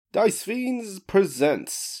Dice Fiends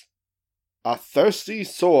presents A Thirsty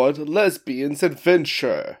Sword Lesbian's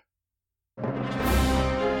Adventure.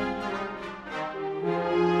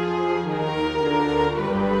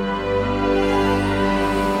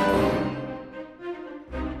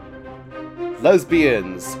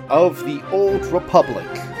 Lesbians of the Old Republic,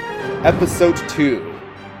 Episode 2.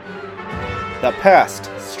 The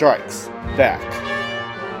Past Strikes Back.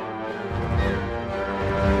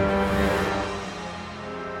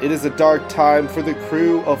 It is a dark time for the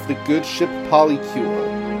crew of the good ship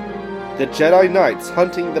Polycule. The Jedi Knights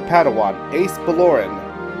hunting the Padawan Ace Baloran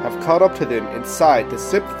have caught up to them inside the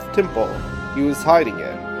 6th temple he was hiding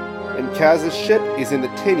in, and Kaz's ship is in the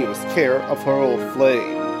tenuous care of her old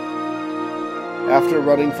flame. After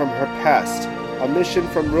running from her past, a mission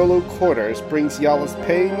from Rolo Quarters brings Yala's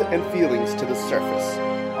pain and feelings to the surface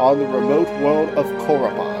on the remote world of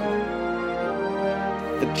Korriban.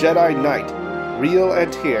 The Jedi Knight, Real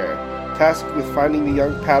Antir, tasked with finding the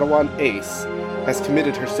young Padawan Ace, has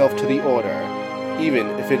committed herself to the Order, even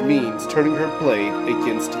if it means turning her blade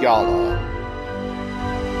against Yala.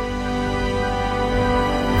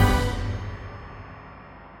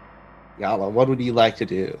 Yala, what would you like to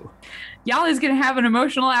do? Yala's gonna have an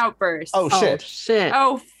emotional outburst. Oh, shit.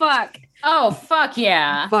 Oh, fuck. Oh, fuck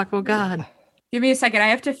yeah. Fuck, oh god. Give me a second. I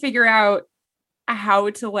have to figure out how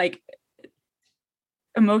to,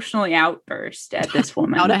 emotionally outburst at this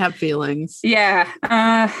woman. How to have feelings. Yeah.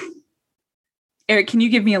 Eric, can you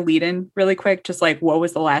give me a lead-in really quick? Just what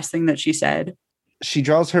was the last thing that she said? She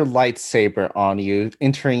draws her lightsaber on you,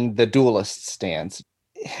 entering the duelist stance.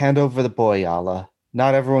 Hand over the boy, Yala.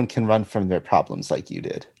 Not everyone can run from their problems like you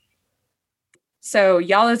did. So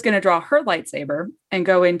Yala's going to draw her lightsaber and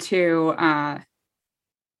go into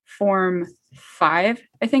Form 5,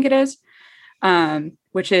 I think it is,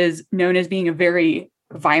 which is known as being a very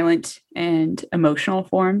violent and emotional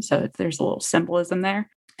form. So there's a little symbolism there.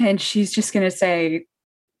 And she's just going to say,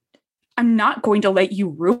 I'm not going to let you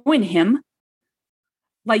ruin him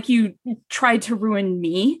like you tried to ruin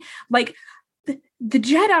me. The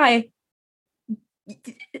Jedi,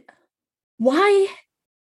 why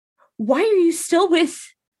are you still with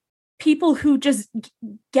people who just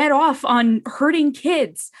get off on hurting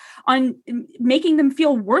kids, on making them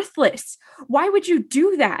feel worthless? Why would you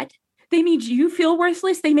do that? They made you feel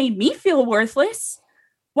worthless. They made me feel worthless.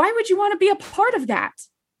 Why would you want to be a part of that?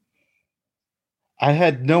 I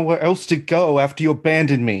had nowhere else to go after you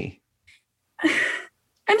abandoned me.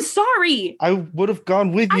 I'm sorry. I would have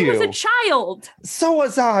gone with you. I was a child. So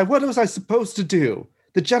was I. What was I supposed to do?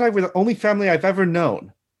 The Jedi were the only family I've ever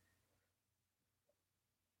known.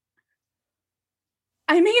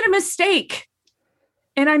 I made a mistake.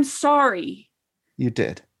 And I'm sorry. You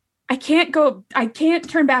did. I can't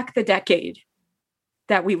turn back the decade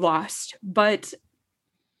that we lost, but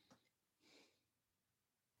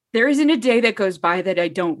there isn't a day that goes by that I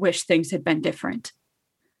don't wish things had been different.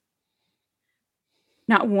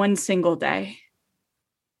 Not one single day.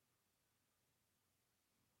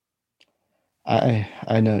 I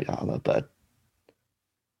know, Yala, but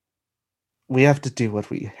we have to do what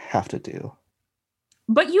we have to do.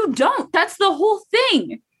 But you don't. That's the whole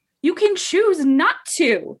thing. You can choose not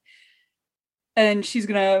to. And she's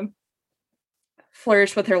going to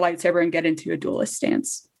flourish with her lightsaber and get into a duelist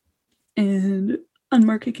stance. And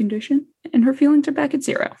unmark a condition. And her feelings are back at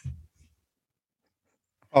 0.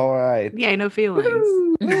 All right. Yeah, no feelings.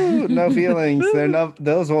 Woo, no feelings.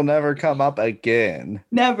 Those will never come up again.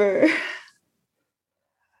 Never.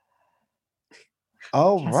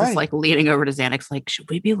 All Cass right. is leaning over to Xanax, should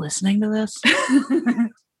we be listening to this?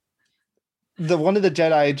 One of the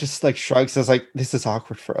Jedi just shrugs, says this is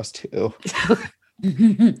awkward for us too.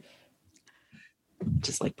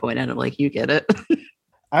 Just point at him you get it.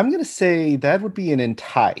 I'm gonna say that would be an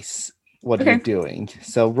entice. What you're doing.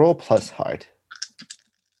 So roll plus heart.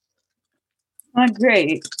 Not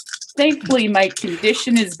great. Thankfully, my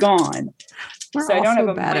condition is gone. So I don't have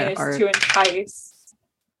a minus to entice.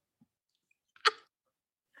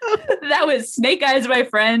 That was snake eyes, my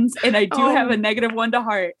friends, and I do have a -1 to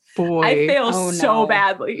heart. Boy. I fail so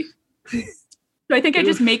badly. So I think I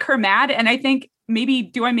just make her mad, and I think maybe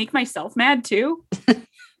do I make myself mad too?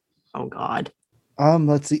 Oh God.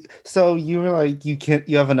 Let's see. So you were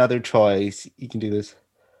you have another choice. You can do this.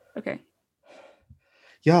 Okay.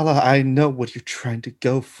 Yala, I know what you're trying to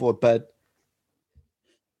go for, but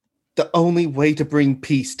the only way to bring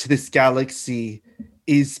peace to this galaxy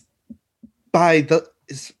is by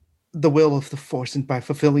the will of the Force and by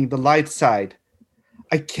fulfilling the light side.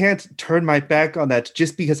 I can't turn my back on that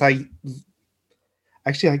just because I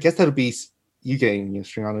guess that'll be you getting your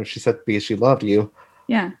string on her. She said because she loved you.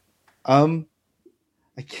 Yeah.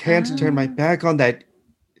 I can't turn my back on that.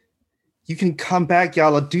 You can come back,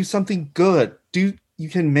 Yala. Do something good. You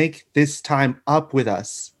can make this time up with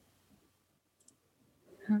us.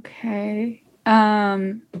 Okay.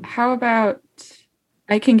 How about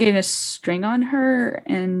I can gain a string on her,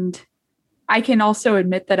 and I can also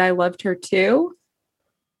admit that I loved her too.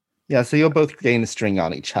 Yeah, so you'll both gain a string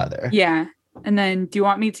on each other. Yeah. And then do you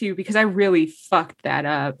want me to, because I really fucked that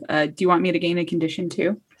up, do you want me to gain a condition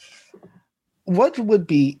too? What would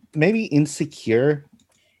be maybe insecure?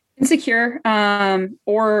 Insecure,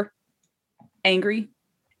 or angry.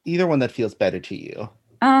 Either one that feels better to you.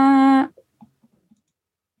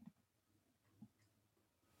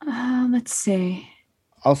 Let's see.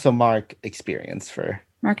 Also mark experience for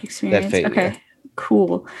Mark experience. failure. Okay,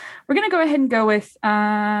 cool. We're gonna go ahead and go with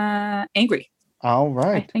angry. All I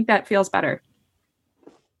right. think that feels better.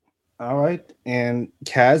 All right. And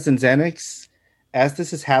Kaz and Xanax, as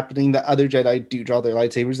this is happening, the other Jedi do draw their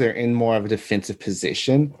lightsabers. They're in more of a defensive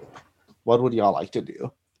position. What would y'all like to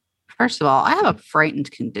do? First of all, I have a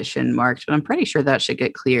frightened condition marked, but I'm pretty sure that should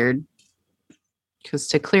get cleared. Because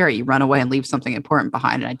to clear it, you run away and leave something important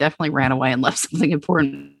behind. And I definitely ran away and left something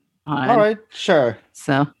important behind. All right, sure.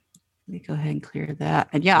 So let me go ahead and clear that.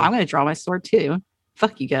 And yeah, I'm going to draw my sword too.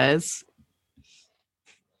 Fuck you guys.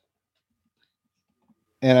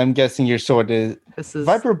 And I'm guessing your sword is... This is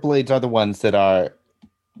Viper blades are the ones that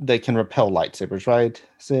can repel lightsabers, right,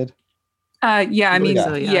 Sid? Yeah, I mean,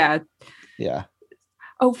 Yeah. yeah. Yeah.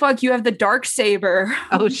 Oh, fuck, you have the dark saber.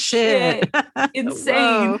 Oh shit.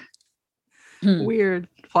 Insane. Whoa. Weird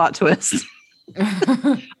plot twist.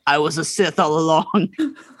 I was a Sith all along.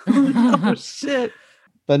 Oh shit.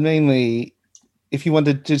 But mainly, if you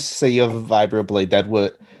wanted to just say you have a vibro blade, that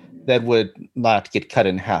would not get cut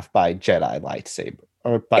in half by Jedi lightsaber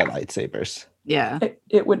or by lightsabers. Yeah.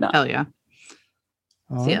 It would not. Hell yeah.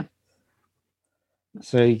 All So, yeah. right.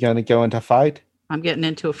 So you're gonna go into fight? I'm getting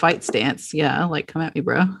into a fight stance. Yeah, like come at me,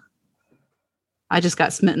 bro. I just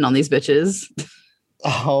got smitten on these bitches.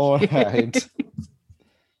 All right.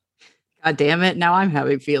 God damn it. Now I'm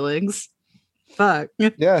having feelings. Fuck.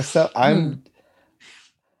 Yeah, so I'm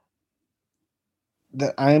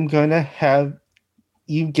going to have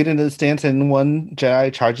you get into the stance, and one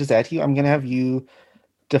Jedi charges at you. I'm going to have you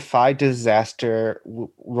defy disaster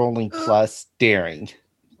rolling plus daring.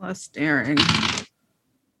 Plus daring.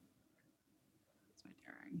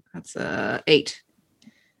 That's 8.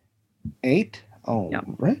 8? Oh, Yep.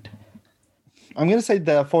 right. I'm going to say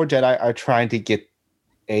the 4 Jedi are trying to get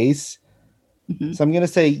Ace. Mhm. So I'm going to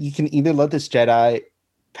say you can either let this Jedi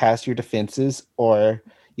pass your defenses, or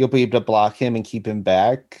you'll be able to block him and keep him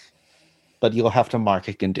back, but you'll have to mark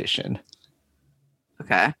a condition.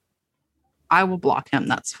 Okay. I will block him.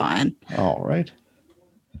 That's fine. All right.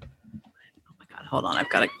 Oh my God. Hold on. I've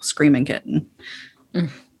got a screaming kitten.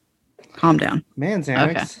 Calm down. Man, Xanax,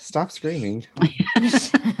 Okay. stop screaming.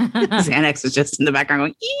 Xanax is just in the background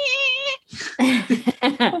going,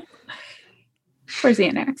 Where's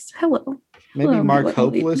Xanax? Hello. Maybe Hello, mark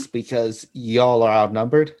lovely. hopeless because y'all are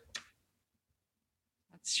outnumbered.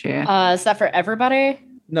 That's true. Is that for everybody?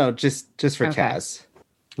 No, just for Okay. Kaz.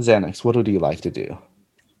 Xanax, what would you like to do?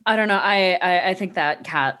 I don't know. I think that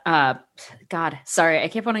cat. God, sorry. I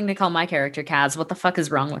keep wanting to call my character Kaz. What the fuck is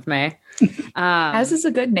wrong with me? As is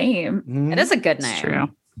a good name. Mhm. It is a good That's name. true.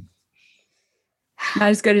 Not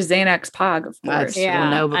as good as Xanax Pog, of That's course. Yeah,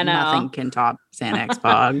 well, no, I know. nothing can top Xanax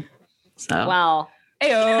Pog. So Well,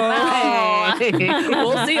 Ayo. Hey.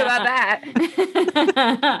 We'll see about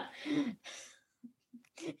that.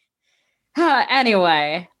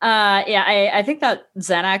 Anyway, I think that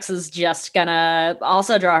Xanax is just gonna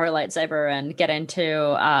also draw her lightsaber and get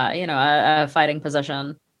into a fighting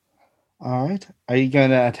position. All right. Are you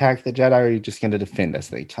going to attack the Jedi, or are you just going to defend as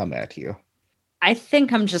they come at you? I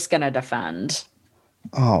think I'm just gonna defend.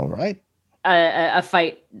 All right. A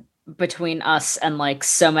fight between us and like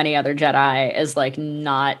so many other Jedi is like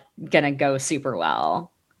not gonna go super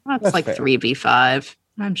well. that's That's like fair. 3v5.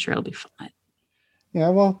 I'm sure it'll be fine. Yeah,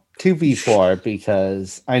 well, 2v4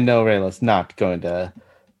 because I know Rayla's not going to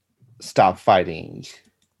stop fighting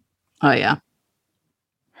Oh yeah.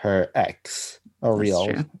 her ex. Or That's real.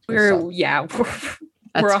 true. We're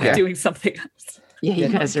That's we're off fair. doing something else. Yeah, you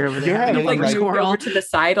Yeah. guys are over You're there having a having, Like bummer like, move squirrel. over to the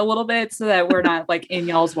side a little bit so that we're not like in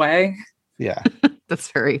y'all's way. Yeah. That's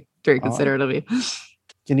very, very All right. considerate of you.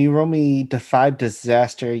 Can you roll me defy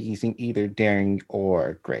disaster using either daring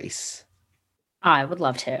or grace? I would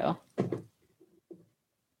love to.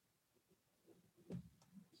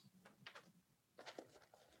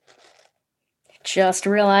 Just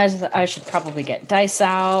realized that I should probably get dice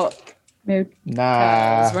out Mood.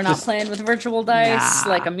 Nah. because we're not just- playing with virtual dice Nah.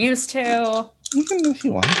 like I'm used to. You can if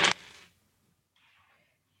you want.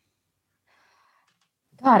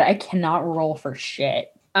 God, I cannot roll for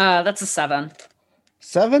shit. That's a 7.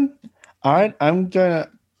 7? All right, I'm gonna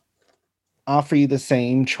offer you the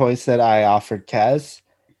same choice that I offered Kaz.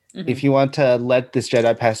 Mhm. If you want to let this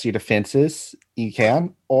Jedi pass your defenses, you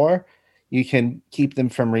can, or you can keep them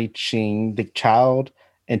from reaching the child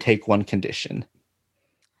and take one condition.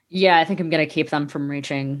 Yeah, I think I'm gonna keep them from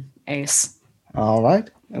reaching Ace. All right.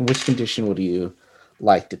 And which condition would you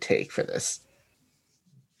like to take for this?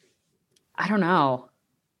 I don't know.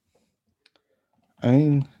 I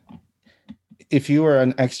mean, if you were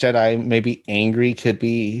an ex-Jedi, maybe angry could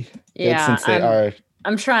be good Yeah, since they are.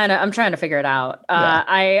 I'm trying to figure it out. Yeah.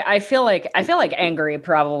 I feel like angry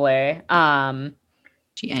probably.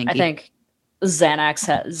 She angry. I think Xanax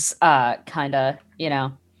has kind of,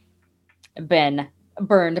 been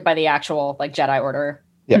burned by the actual like Jedi Order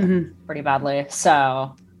Yeah. Mhm. pretty badly.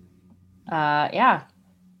 So yeah,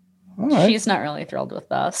 All right. she's not really thrilled with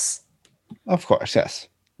this. Of course, yes.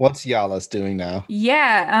 What's Yala's doing now?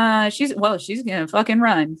 Yeah, she's gonna fucking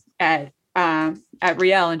run at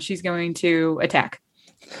Riel, and she's going to attack.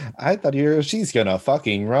 I thought she's gonna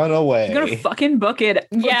fucking run away. She's gonna fucking book it.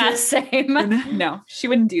 Yeah, same. No, she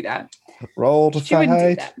wouldn't do that. Roll to She wouldn't do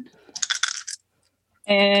fight. that.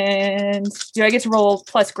 And do I get to roll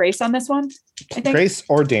plus Grace on this one? I think Grace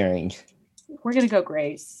or daring? we're gonna go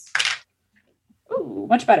Grace. Ooh,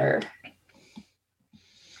 much better.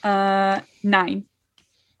 9.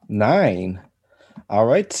 9. All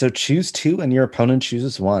right, so choose 2 and your opponent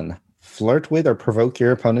chooses 1. Flirt with or provoke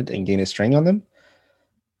your opponent and gain a string on them.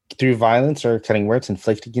 Through violence or cutting words,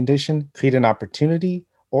 inflict a condition, create an opportunity,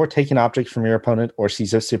 or take an object from your opponent or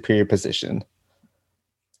seize a superior position.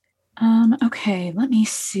 Okay, let me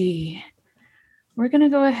see. We're gonna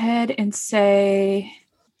go ahead and say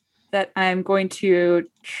that I'm going to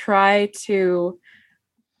try to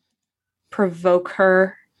provoke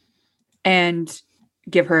her and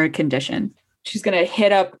give her a condition. She's gonna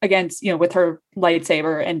hit up against, with her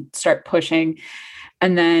lightsaber and start pushing.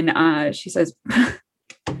 And then she says,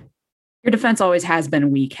 your defense always has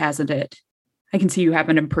been weak, hasn't it? I can see you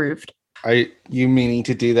haven't improved. Are you meaning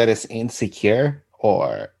to do that as insecure?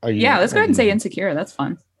 Or are you? Yeah, let's go ahead and say insecure. That's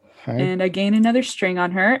fun. All right. And I gain another string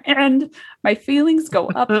on her, and my feelings go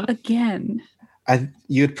up again.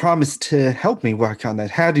 You had promised to help me work on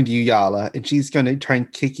that, hadn't you, Yala? And she's going to try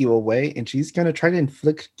and kick you away, and she's going to try to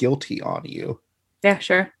inflict guilty on you. Yeah,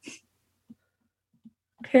 sure.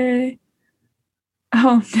 Okay.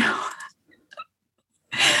 Oh no.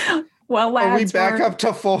 Well, lads, Are we back we're up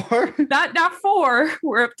to 4? not 4.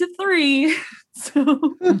 We're up to 3. So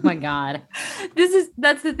Oh my god.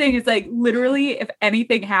 that's the thing. It's like literally, if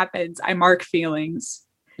anything happens, I mark feelings.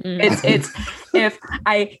 It's if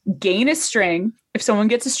I gain a string, if someone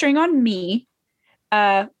gets a string on me,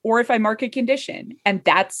 or if I mark a condition, and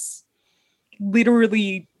that's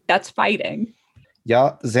fighting.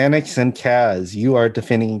 Yeah, Xanax and Kaz, you are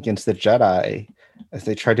defending against the Jedi as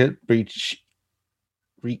they try to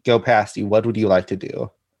go past you. What would you like to do?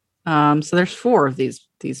 So there's 4 of these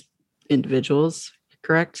individuals,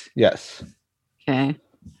 correct? Yes. Okay.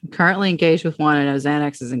 I'm currently engaged with one. I know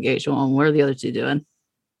Xanax is engaged with one. What are the other 2 doing?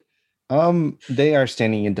 They are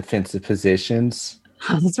standing in defensive positions.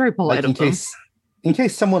 That's very polite Like of them. in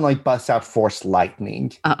case someone like busts out force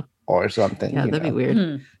lightning Oh. or something. Yeah, that'd be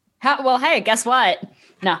weird. Well, hey, guess what?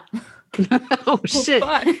 No. Oh shit!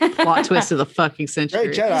 Fuck. Plot twist of the fucking century.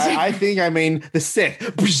 Great Jedi. I think I mean the Sith.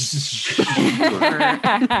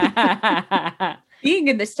 Being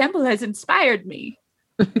in this temple has inspired me.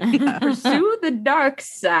 Pursue the dark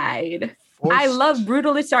side. I love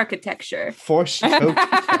brutalist architecture. Force choke.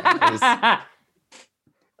 Kaz.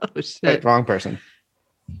 Oh Wait, shit! wrong person.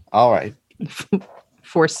 All right.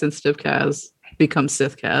 Force sensitive Kaz becomes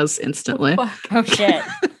Sith Kaz instantly. Fuck. Oh shit.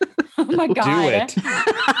 Oh my god. Do it.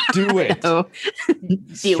 Do it. No,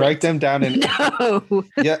 Strike them down and no.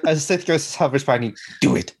 yeah, as Sith Ghost hovers by you,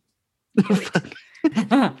 do it.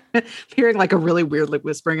 Hearing like a really weird like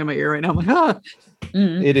whispering in my ear right now. I'm like, ah.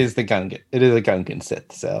 Mm. It is the Gungan. It is a Gungan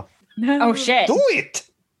Sith, so No. Oh shit. do it.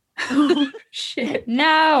 Oh, shit.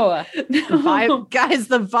 No. The vibe, guys,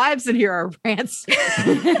 the vibes in here are rants.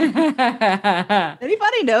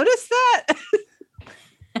 Anybody notice that?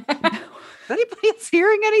 Anybody else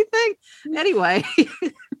hearing anything? Anyway,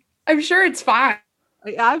 I'm sure it's fine.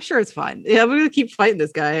 I'm sure it's fine. Yeah, we're gonna keep fighting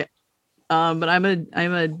this guy. But I'm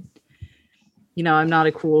not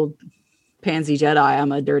a cool pansy Jedi.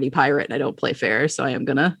 I'm a dirty pirate and I don't play fair. So I am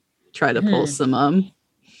gonna try to pull some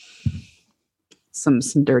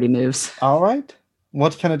dirty moves. All right.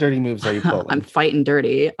 What kind of dirty moves are you pulling? I'm fighting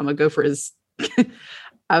dirty. I'm gonna go for his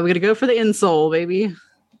I'm gonna go for the insole, baby.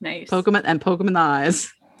 Nice. Poke him in the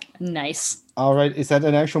eyes. Nice. All right. Is that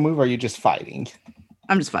an actual move or are you just fighting?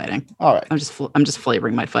 I'm just fighting. All right. I'm just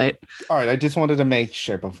flavoring my fight. All right. I just wanted to make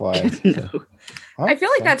sure before I. No. I feel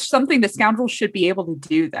like that's something the scoundrel should be able to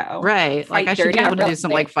do, though. Right. Like Fight I should be dirty. able to do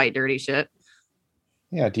some like fight dirty shit.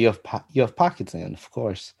 Yeah. Do you have pocket sand? Of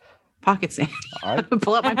course. Pocket sand. All right.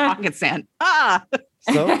 Pull out my pocket sand. Ah!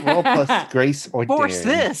 So roll plus grace or Force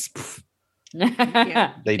daring. this.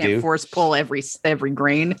 Yeah. They Can't do. force pull every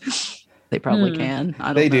grain. They probably can. I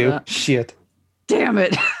don't They know do. that. Shit. Damn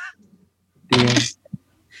it. Damn.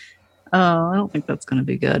 Oh, I don't think that's going to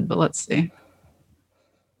be good, but let's see.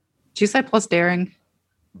 Did you say plus daring?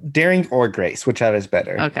 Daring or grace, whichever is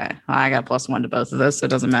better. Okay. I got +1 to both of those, so it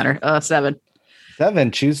doesn't matter. 7.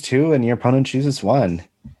 7. Choose 2, and your opponent chooses 1.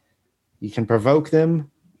 You can provoke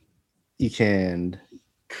them. You can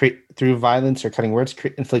create through violence or cutting words,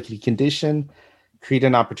 inflict a condition, create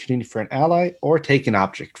an opportunity for an ally, or take an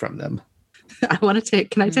object from them. I want to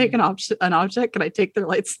take. Can I take an object? Can I take their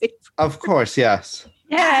lightsaber? Of course, yes.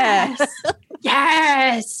 Yes.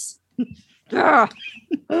 Yes.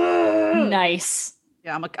 Nice.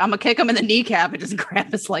 Yeah, I'm gonna kick him in the kneecap and just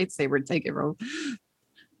grab his lightsaber and take it from him.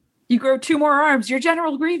 You grow 2 more arms. You're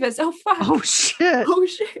General Grievous. Oh, fuck. Oh shit! Oh,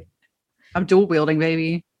 shit. I'm dual wielding,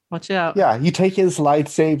 baby. Watch out. Yeah, you take his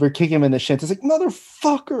lightsaber, kick him in the shins. It's like,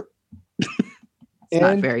 motherfucker. It's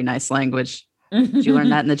not very nice language. Did you learn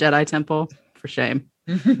that in the Jedi Temple? For shame.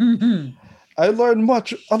 I learned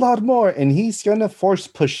a lot more, and he's gonna force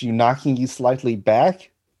push you, knocking you slightly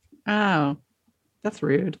back Oh, that's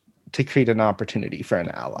rude. to create an opportunity for an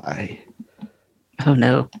ally. Oh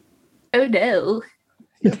no. Oh, no.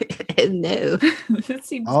 No. That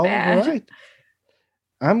seems All bad. right.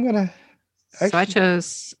 I'm gonna. So I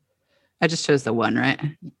just chose the 1, right?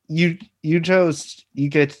 You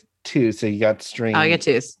get 2, so you got string. Oh, I get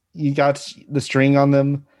 2. You got the string on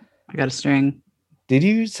them. I got a string. Did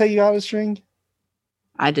you say you got a string?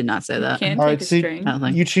 I did not say that. Can't All take right, a so string. I don't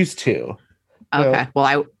think. You choose 2. Okay.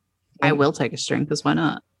 Well, I will take a string because why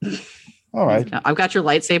not? All right. I've got your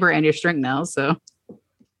lightsaber and your string now, so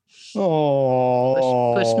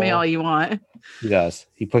Oh, push me all you want. He does.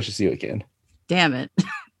 He pushes you again. Damn it. A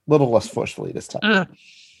little less forcefully this time. Ugh.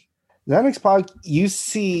 Xanax Pog, you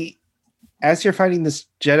see, as you're fighting this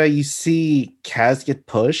Jedi, you see Kaz get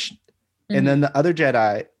pushed, and then the other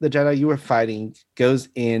Jedi, the Jedi you were fighting, goes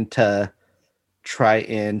in to try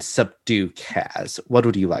and subdue Kaz. What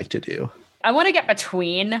would you like to do? I want to get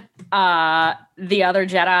between the other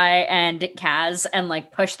Jedi and Kaz and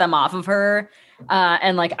like push them off of her.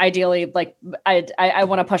 And like ideally, like I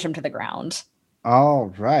want to push him to the ground. All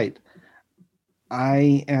right.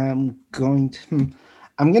 I am going to.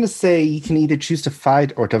 I'm going to say you can either choose to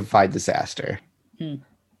fight or defy disaster.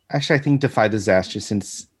 Actually, I think defy disaster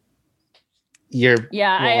since you're.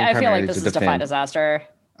 Yeah, I feel like this is defy defend. disaster.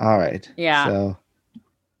 All right. Yeah. So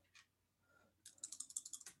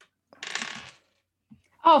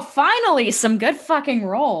Oh, finally, some good fucking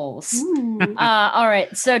rolls. All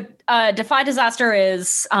right, so defy disaster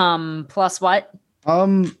is plus what?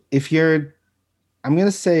 if you're, I'm going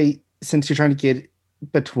to say since you're trying to get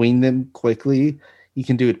between them quickly, you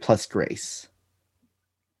can do it plus grace.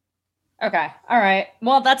 Okay, all right.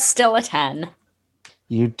 Well, that's still a 10.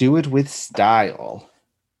 You do it with style.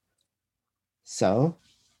 So,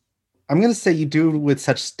 I'm going to say you do it with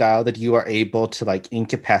such style that you are able to like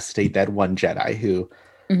incapacitate that one Jedi who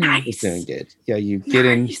is doing it. Yeah, you get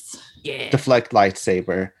in, deflect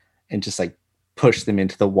lightsaber, and just like push them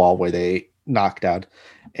into the wall where they knocked out.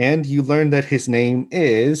 And you learn that his name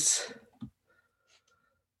is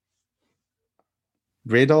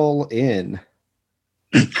Riddle In.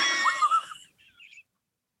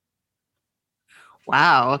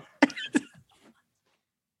 Wow.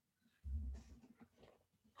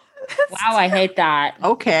 Wow, I hate that.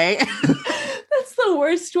 Okay. That's the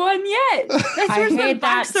worst one yet. That's I worse than hate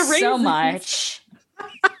that Box of so Raisins. much.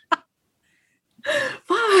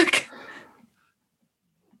 Fuck.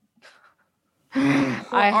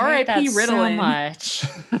 I hate R.I.P. that so Ritalin. much.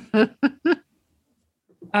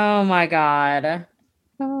 Oh my god.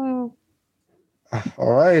 All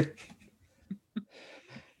right.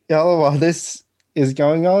 Yeah, while this is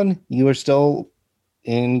going on, you are still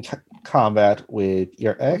in combat with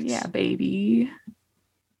your ex. Yeah, baby.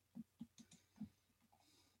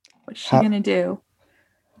 What's she How- gonna do?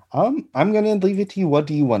 I'm gonna leave it to you. What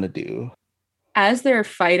do you want to do? As they're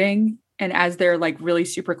fighting and as they're like really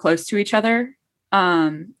super close to each other,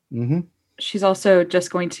 she's also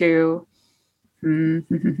just going to.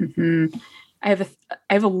 I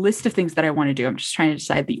have a list of things that I want to do. I'm just trying to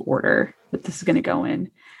decide the order that this is going to go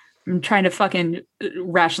in. I'm trying to fucking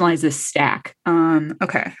rationalize this stack.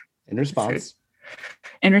 Okay. In response.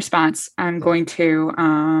 In response, I'm going to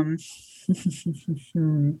I'm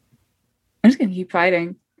just gonna keep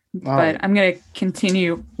fighting. All But right. I'm gonna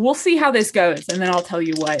continue. We'll see how this goes, and then I'll tell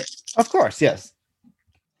you what. Of course, yes.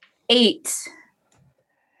 8.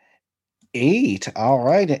 8. All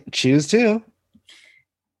right. Choose 2.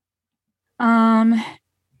 I'm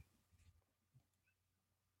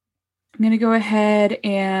gonna go ahead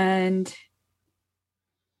and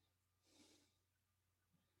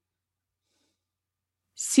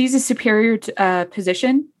seize a superior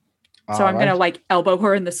position. So I'm gonna like elbow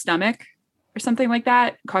her in the stomach or something like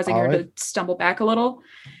that, causing her to stumble back a little.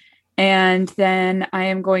 And then I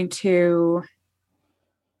am going to.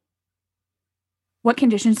 What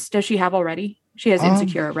conditions does she have already? She has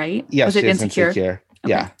insecure, right? Yes, Was it she has insecure? insecure.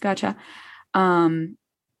 Okay, Yeah. gotcha. I'm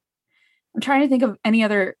trying to think of any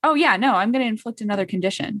other. Oh yeah, no, I'm going to inflict another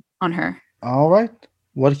condition on her. All right.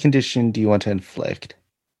 What condition do you want to inflict?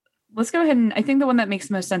 Let's go ahead and I think the one that makes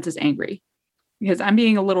the most sense is angry, because I'm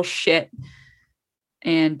being a little shit,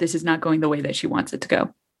 and this is not going the way that she wants it to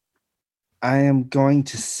go. I am going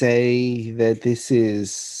to say that this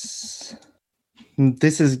is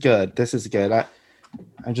good. This is good.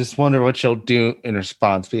 I just wonder what she'll do in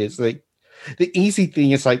response, because like the easy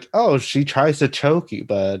thing is like, oh, she tries to choke you,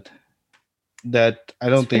 but that I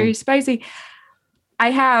don't It's very think spicy.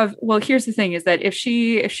 Here's the thing is that if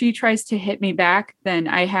she tries to hit me back, then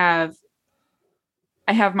I have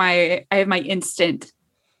my instant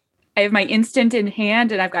in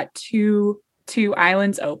hand, and I've got two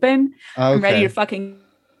islands open. okay. I'm ready to fucking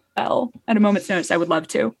spell at a moment's notice. I would love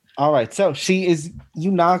to. All right, so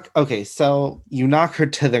you knock her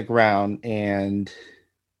to the ground and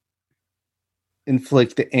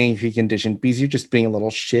inflict the angry condition because you're just being a little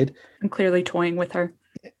shit. I'm clearly toying with her.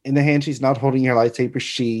 In the hand, she's not holding her lightsaber.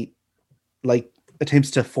 She like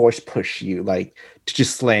attempts to force push you, like to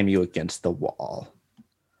just slam you against the wall.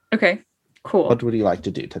 Okay, cool. What would you like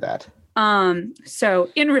to do to that? So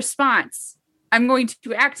in response, I'm going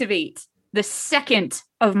to activate the second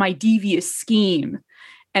of my devious scheme.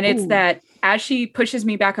 And it's that as she pushes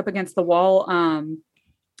me back up against the wall,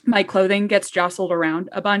 my clothing gets jostled around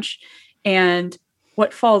a bunch. And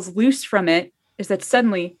what falls loose from it is that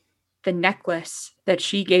suddenly the necklace that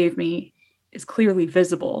she gave me is clearly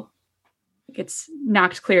visible. It's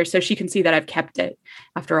knocked clear so she can see that I've kept it.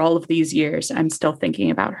 After all of these years, I'm still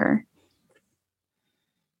thinking about her.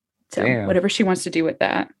 So whatever she wants to do with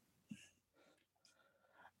that.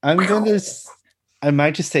 I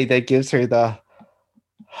might just say that gives her the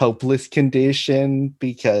hopeless condition,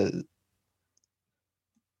 because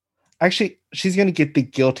actually she's going to get the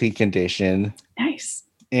guilty condition. Nice.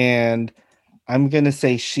 And I'm going to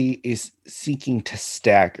say she is seeking to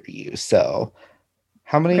stagger you. So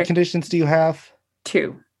how many conditions do you have?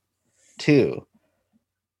 2.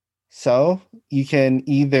 So you can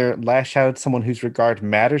either lash out at someone whose regard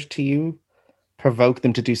matters to you, provoke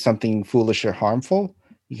them to do something foolish or harmful.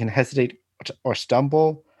 You can hesitate or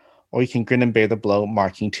stumble, or you can grin and bear the blow,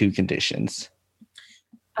 marking 2 conditions.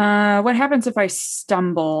 What happens if I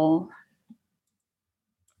stumble?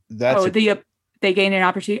 They gain an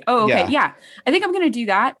opportunity. Oh, okay. Yeah. I think I'm going to do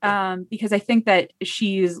that because I think that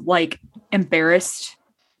she's like embarrassed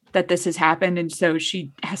that this has happened. And so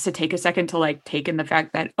she has to take a second to like take in the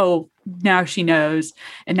fact that, oh, now she knows.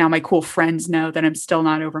 And now my cool friends know that I'm still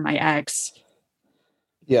not over my ex.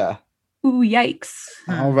 Yeah. Ooh, yikes.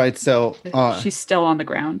 All right. So she's still on the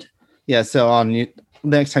ground. Yeah. So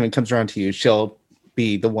next time it comes around to you, she'll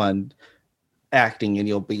be the one acting and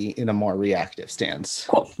you'll be in a more reactive stance.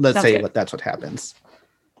 Cool. Let's say that's what happens.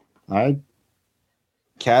 All right.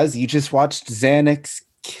 Kaz, you just watched Xanax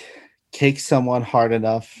kick someone hard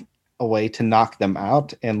enough away to knock them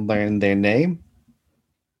out and learn their name.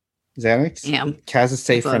 Xanax? Yeah. Kaz is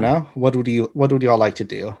safe for now. What would you all like to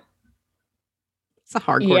do? It's a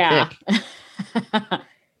hardcore kick.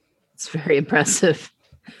 It's very impressive.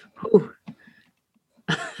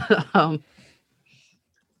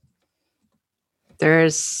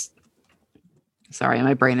 Sorry,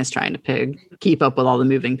 my brain is trying to keep up with all the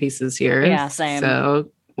moving pieces here. Yeah, same.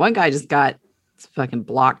 So one guy just got fucking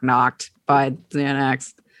block knocked by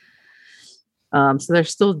Xanax. So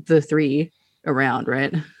there's still the 3 around,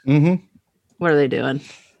 right? Mm-hmm. What are they doing?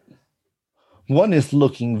 One is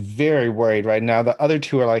looking very worried right now. The other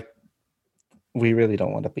 2 are like, we really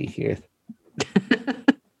don't want to be here.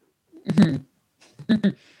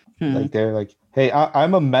 Like they're like, hey,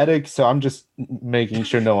 I'm a medic, so I'm just making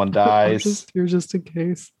sure no one dies. You're just in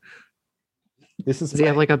case. Does he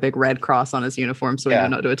have like a big red cross on his uniform so we know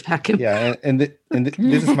not to attack him? Yeah, and this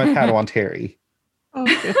is my Padawan Terry. Oh,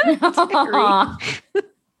 Terry.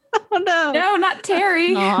 Oh no. No, not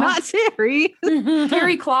Terry. Aw. Not Terry.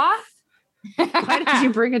 Terry Cloth. Why did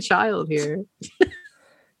you bring a child here?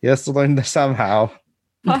 He has to learn this somehow.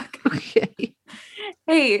 Fuck. Okay.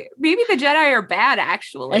 Hey, maybe the Jedi are bad,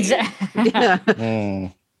 actually. Yeah.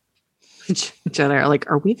 Mm. Jedi are like,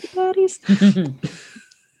 are we the baddies?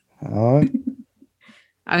 All right.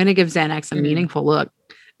 I'm going to give Xanax a meaningful look.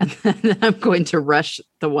 And then I'm going to rush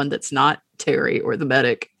the one that's not Terry or the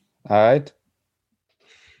medic. All right.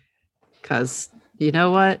 Because you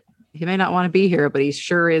know what? He may not want to be here, but he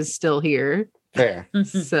sure is still here. Fair.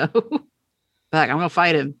 So, back, I'm going to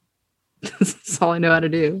fight him. That's all I know how to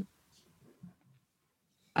do.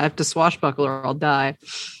 I have to swashbuckle or I'll die.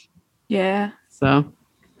 Yeah. So,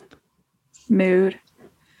 Mood.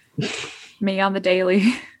 Me on the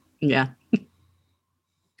daily. yeah.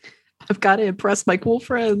 I've got to impress my cool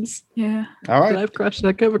friends Yeah. All that right. I have a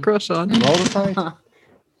crush on. Roll the fight.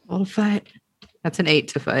 All to fight. That's an 8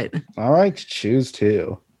 to fight. All right. Choose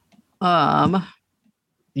two.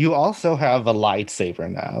 You also have a lightsaber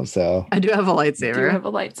now, so I do have a Do you lightsaber. have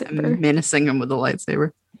a lightsaber? I'm menacing him with a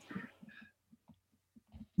lightsaber.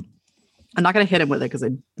 I'm not going to hit him with it because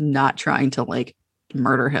I'm not trying to like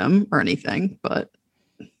murder him or anything. But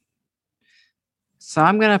so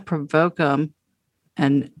I'm going to provoke him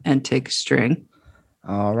and take string.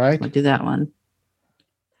 all right. I'll do that one.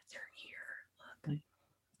 That's her ear. Look.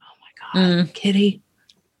 Oh my god, kitty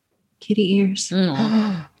ears.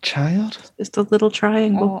 Mm. Child. Just a little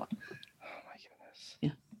triangle. Oh. Oh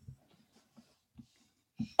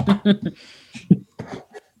my goodness.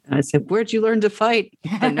 And I said, "Where'd you learn to fight?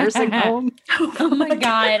 The nursing home." Oh my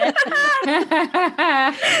god.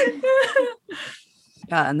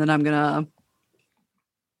 Yeah, and then I'm gonna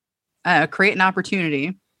create an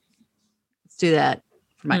opportunity. Let's do that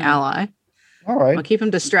for my ally. All right. I'll keep him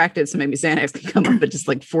distracted so maybe Xanax can come up and just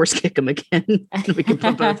like force kick him again. And we can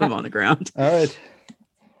put both of them on the ground. All right.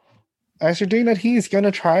 As you're doing that, he's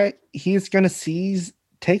gonna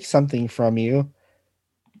take something from you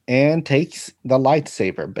and takes the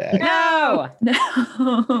lightsaber back. No.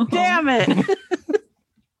 No. Damn it.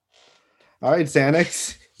 All right,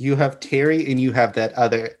 Xanax, you have Terry and you have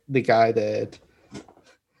the guy that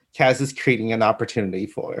Kaz is creating an opportunity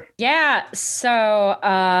for. Yeah. So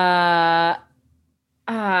I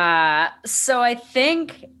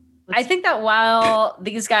think that while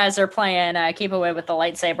these guys are playing keep away with the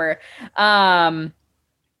lightsaber, man.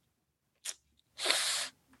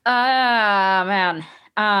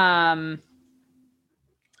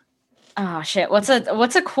 Oh shit. What's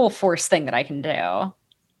a cool force thing that I can do?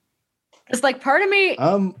 It's like part of me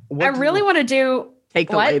I really want to do Take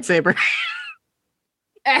the What? lightsaber.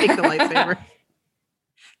 Take the lightsaber.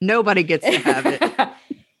 Nobody gets to have it.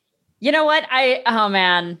 You know what? Oh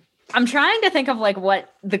man. I'm trying to think of like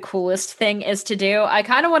what the coolest thing is to do. I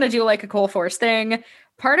kind of want to do like a cool force thing.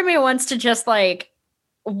 Part of me wants to just like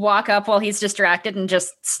walk up while he's distracted and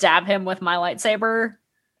just stab him with my lightsaber.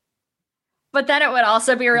 But then it would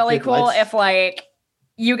also be really Good cool lights. if like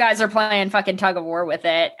you guys are playing fucking tug of war with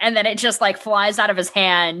it and then it just like flies out of his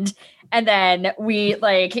hand and then we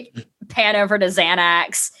like pan over to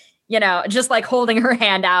Xanax, just like holding her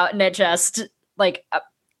hand out and it just like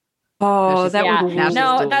Oh, There's that yeah. would Now rule. she's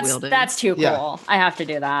No, dual that's wielding. that's too cool. Yeah. I have to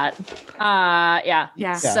do that. Yeah.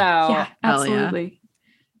 Yeah. So Yeah, Hell yeah. absolutely.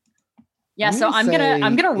 yeah, so Let me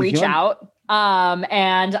I'm gonna say, reach if you out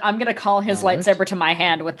and I'm gonna call his All right. lightsaber to my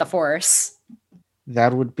hand with the force.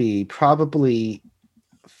 That would be probably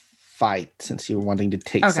fight since you're wanting to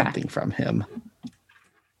take Okay. something from him.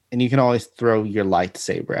 And you can always throw your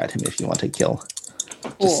lightsaber at him if you want to kill.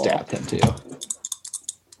 Cool. To stab him too.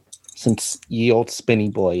 Since ye old spinny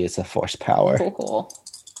boy is a force power. Cool.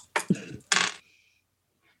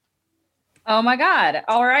 Oh my god.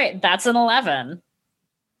 All right, that's an 11.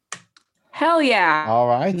 Hell yeah. All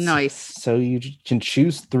right. Nice. So you can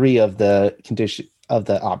choose 3 of the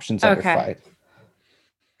options of your Okay. fight.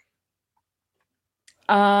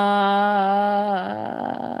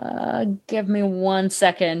 Give me 1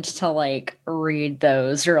 second to like read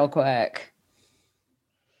those real quick.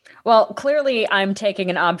 Well, clearly I'm taking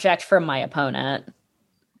an object from my opponent.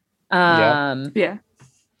 Yeah.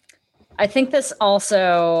 I think this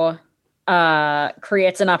also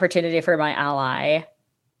creates an opportunity for my ally.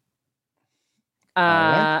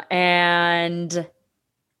 Alright. And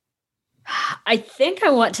I think I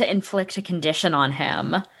want to inflict a condition on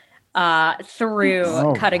him through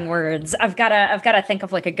Oh. cutting words. I've gotta think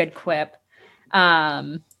of like a good quip. Hit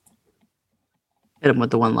him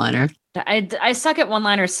with the one-liner. I suck at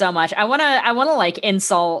one-liners so much. I wanna like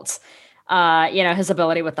insult his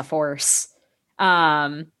ability with the force.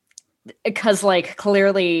 because like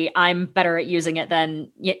clearly I'm better at using it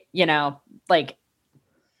than like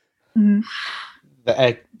Mhm.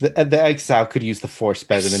 The exile could use the force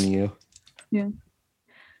better than you.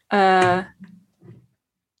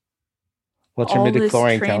 What's your All this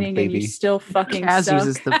midichlorian training count, and you baby? still fucking Kaz suck.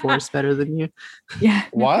 uses the force better than you. Yeah.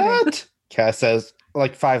 What? Cass says,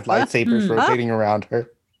 like 5 lightsabers rotating around her.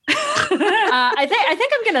 I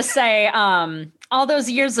think I'm gonna say all those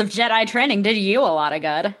years of Jedi training did you a lot of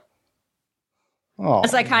good. Oh,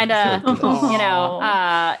 As I kind of,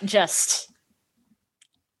 just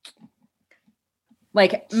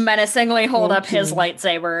like menacingly hold up his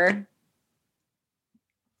lightsaber.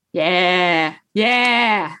 Yeah.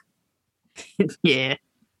 Yeah. Yeah.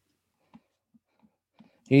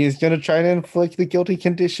 He's gonna try to inflict the guilty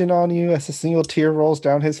condition on you as a single tear rolls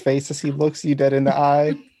down his face as he looks you dead in the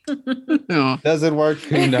eye. Oh. Does it work?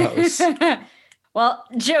 Who knows? Well,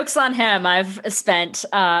 joke's on him. I've spent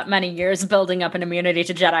many years building up an immunity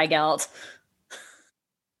to Jedi guilt.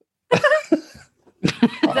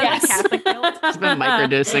 Yes. Catholic guilt. He's been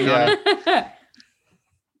microdosing on it.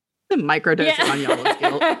 Been microdosing on y'all's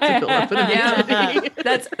guilt to build up an immunity.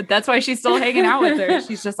 That's why she's still hanging out with her.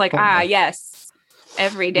 She's just like, yes.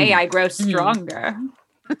 Every day I grow stronger.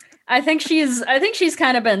 I think she's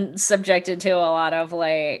kind of been subjected to a lot of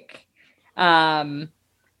like a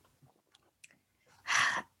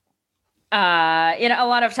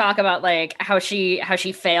lot of talk about like how she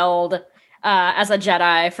failed as a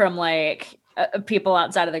Jedi from like people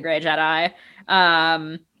outside of the Grey Jedi.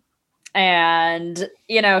 And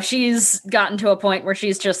she's gotten to a point where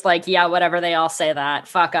she's just like, yeah, whatever, they all say that,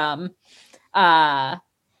 fuck them.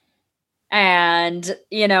 And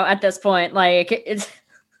at this point, like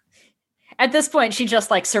at this point she just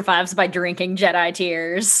like survives by drinking Jedi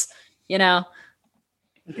tears,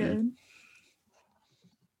 Good.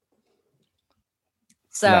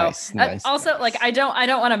 So Nice. also like I don't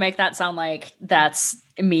want to make that sound like that's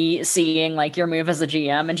me seeing like your move as a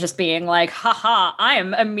GM and just being like, haha, I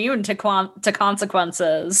am immune to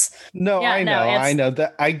consequences. No, Yeah, I know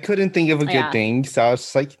that I couldn't think of a good thing, so I was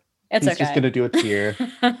just like, It's he's okay. just gonna do a tear.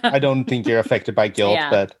 I don't think you're affected by guilt,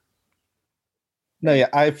 but no, yeah,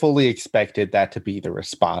 I fully expected that to be the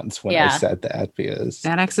response when I said that because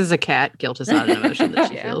Xanax is a cat. Guilt is not an emotion that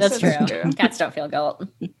she Yeah, feels. That's true. Cats don't feel guilt.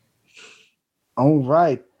 all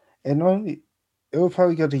right, and only it will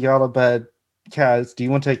probably go to Yala, but Kaz, do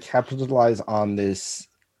you want to capitalize on this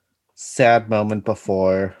sad moment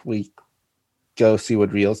before we go see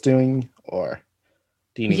what Real's doing, or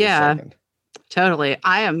do you need a second? Totally.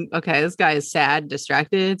 I am okay. This guy is sad,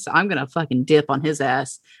 distracted. So I'm gonna fucking dip on his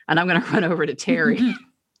ass, and I'm gonna run over to Terry.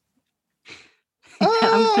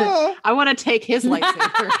 I want to take his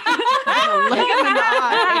lightsaber. I'm gonna look him in the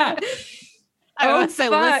eye. I want to say,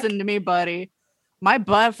 fuck. "Listen to me, buddy.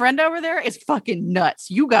 My friend over there is fucking nuts.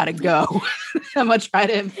 You gotta go." I'm gonna try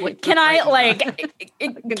to inflict. Can I fright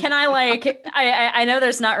can I like I know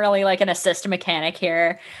there's not really like an assist mechanic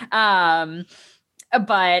here.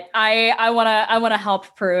 But I wanna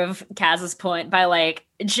help prove Kaz's point by like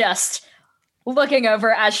just looking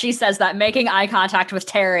over as she says that, making eye contact with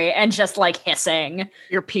Terry and just like hissing.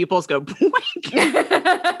 your pupils go boink.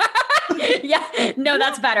 Yeah, no,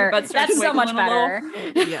 that's better. Butt starts That's so much wiggling a better.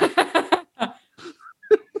 Yeah.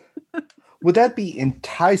 Would that be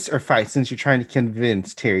entice or fight since you're trying to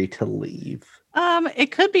convince Terry to leave?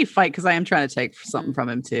 It could be fight because I am trying to take something from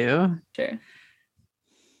him too. Sure.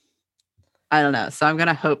 I don't know. So I'm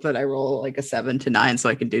gonna hope that I roll like a 7 to 9 so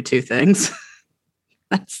I can do two things.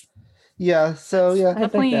 That's Yeah, so yeah, The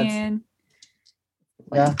plan.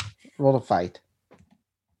 roll a fight.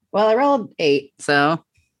 well, I rolled 8, so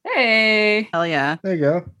Hey. hell yeah. There you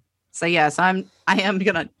go. So yes, I am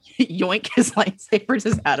gonna yoink his lightsabers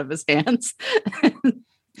just out of his hands.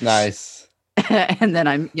 Nice. And then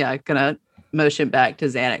I'm gonna motion back to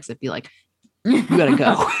Xanax and be like, you gotta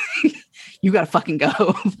go. You gotta fucking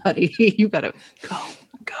go, buddy. You gotta go.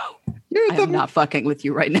 You're I'm not fucking with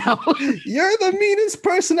you right now. You're the meanest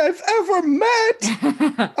person I've ever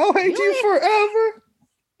met. I'll hate you forever.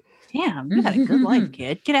 Damn, you had a good life,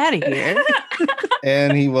 kid. Get out of here.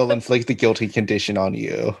 And he will inflict the guilty condition on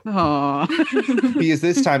you. Oh, Because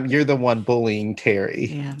this time you're the one bullying Terry.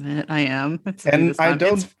 damn it. I am. And I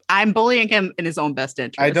don't- I'm bullying him in his own best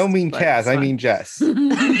interest. I don't mean but Kaz, it's I fine. mean Jess.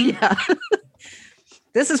 Yeah.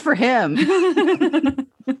 This is for him.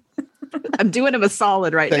 I'm doing him a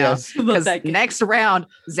solid right now. Yes. Because next round,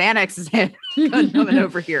 Xanax is coming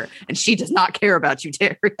over here, and she does not care about you,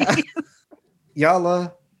 Terry.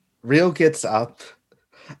 Yala, Real gets up.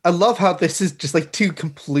 I love how this is just like two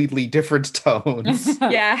completely different tones.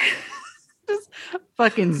 Yeah. Just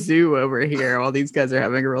fucking zoo over here while these guys are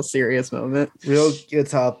having a real serious moment. Real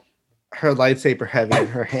gets up, her lightsaber heavy in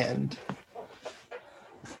her hand.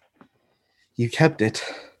 You kept it.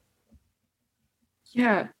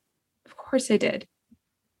 Yeah, of course I did.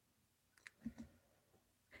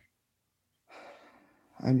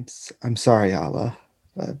 I'm sorry, Allah,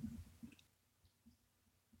 but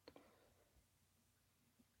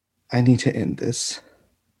I need to end this.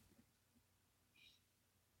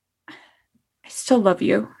 I still love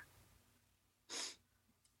you.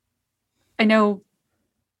 I know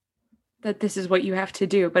that this is what you have to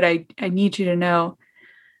do, but I need you to know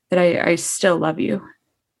that I still love you.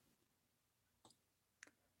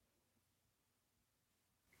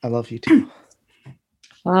 I love you too.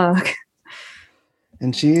 Fuck.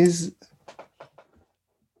 And she's...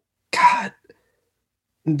 God.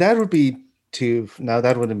 That would be too... No,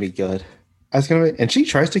 that wouldn't be good. I was going to... And she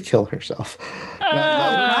tries to kill herself.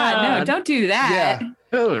 God, no, don't do that. Yeah.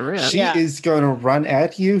 Oh, really? She is going to run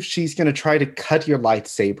at you. She's going to try to cut your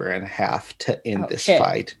lightsaber in half to end this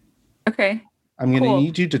fight. Okay. I'm going to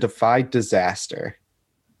need you to defy disaster.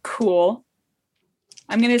 Cool.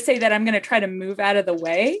 I'm going to say that I'm going to try to move out of the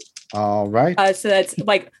way. All right. So that's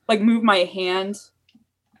like move my hand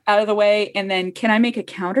out of the way, and then can I make a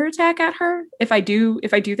counterattack at her if I do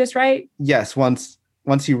this right? Yes. Once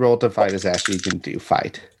you roll defy disaster, you can do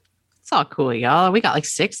fight. It's all cool, y'all. We got like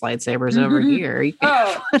 6 lightsabers over here. You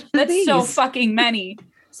Oh, that's so fucking many.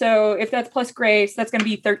 So if that's plus grace, that's going to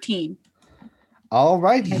be 13. All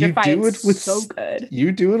right. And You do it with so good.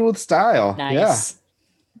 You do it with style. Nice.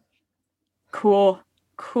 Yeah. Cool.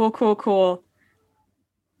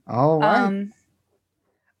 All right.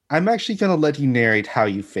 I'm actually going to let you narrate how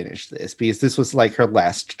you finish this because this was like her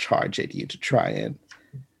last charge at you to try and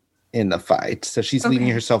in the fight. So she's leaving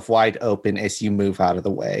herself wide open as you move out of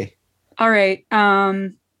the way. All right.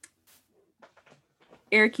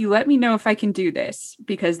 Eric, you let me know if I can do this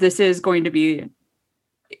because this is going to be,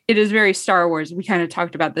 it is very Star Wars. We kind of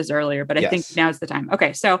talked about this earlier, but I think now's the time.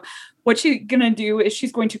 Okay. So what she's going to do is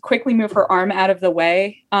she's going to quickly move her arm out of the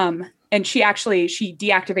way. And she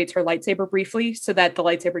deactivates her lightsaber briefly so that the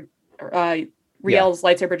lightsaber, Riel's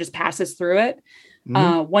lightsaber just passes through it.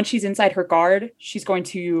 Mm-hmm. Once she's inside her guard, she's going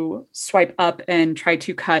to swipe up and try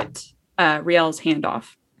to cut Riel's hand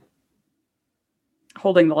off,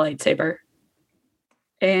 holding the lightsaber.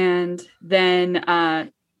 And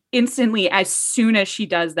then instantly, as soon as she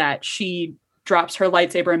does that, she drops her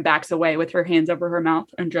lightsaber and backs away with her hands over her mouth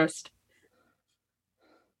and just,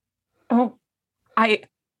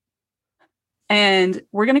 and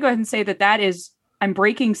we're going to go ahead and say that is, I'm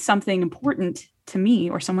breaking something important to me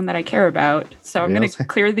or someone that I care about. So I'm going to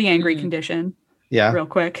clear the angry condition. Yeah. Real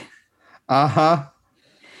quick. Uh-huh.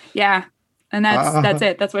 Yeah. And that's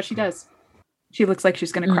it. That's what she does. She looks like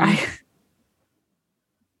she's going to cry.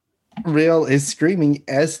 Riel is screaming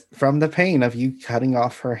as from the pain of you cutting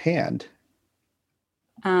off her hand.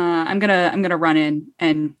 I'm gonna run in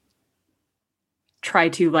and try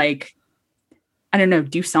to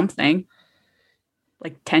do something.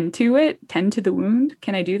 Like tend to the wound.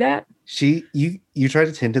 Can I do that? You try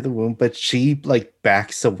to tend to the wound, but she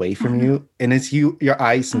backs away from you, and as your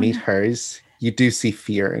eyes meet hers, you do see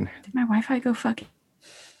fear in her. Did my Wi-Fi go fucky?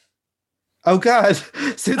 Oh God!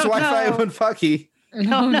 Since Wi-Fi went fucky.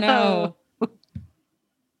 No.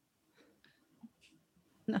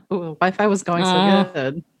 No, Wi-Fi was going so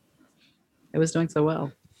good. It was doing so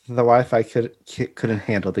well. The Wi-Fi couldn't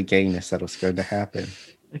handle the gayness that was going to happen.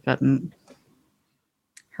 It couldn't.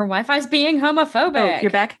 Her Wi-Fi's being homophobic. Oh, you're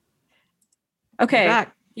back? Okay. We're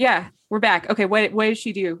back. Yeah, we're back. Okay, what does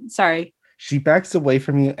she do? Sorry. She backs away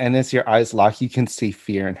from you, and as your eyes lock, you can see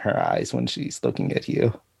fear in her eyes when she's looking at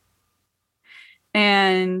you.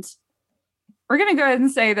 And we're going to go ahead and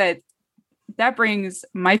say that brings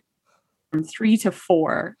my from 3 to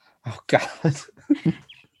 4. Oh, God. We're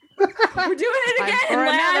doing it again,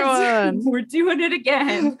 lads. We're doing it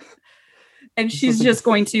again. And she's just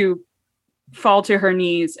going to fall to her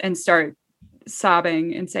knees and start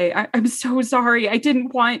sobbing and say, I'm so sorry. I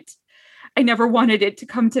never wanted it to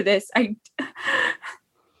come to this. I'm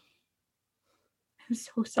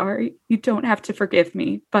so sorry. You don't have to forgive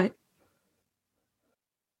me, but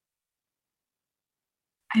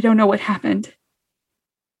I don't know what happened.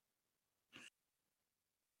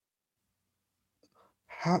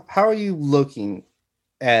 How are you looking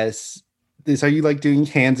as this? Are you doing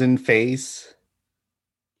hands and face?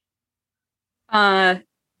 I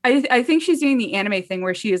think she's doing the anime thing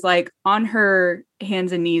where she is on her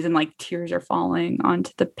hands and knees and tears are falling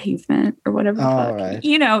onto the pavement or whatever. Right.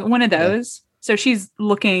 One of those. Yeah. So she's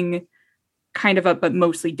looking kind of up, but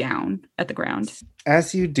mostly down at the ground.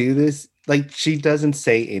 As you do this, like, she doesn't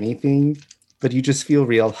say anything, but you just feel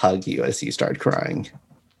Riel hug you as you start crying.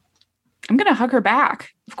 I'm going to hug her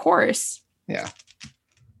back, of course. Yeah.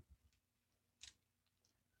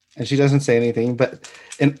 And she doesn't say anything,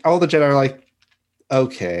 and all the Jedi are like,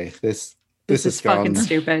 okay, this is fucking gone.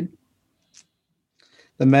 stupid.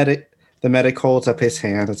 The medic holds up his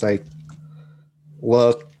hand. It's like,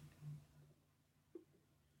 look,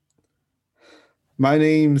 my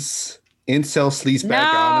name's Incel Sleazebag.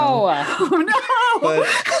 No, Oh no!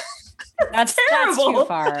 But that's terrible. too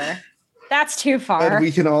far. That's too But far.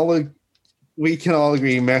 we can all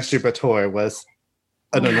agree Master Bator was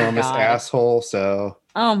an Oh my enormous God. asshole, so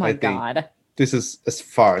Oh my I think- god. this is as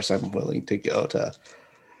far as I'm willing to go to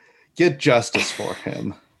get justice for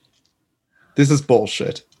him. This is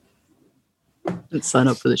bullshit. Didn't sign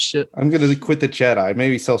up for this shit. I'm gonna quit the Jedi,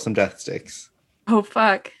 maybe sell some death sticks. Oh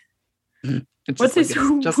fuck! It's What's just,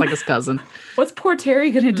 just like his cousin. What's poor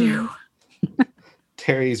Terry gonna do?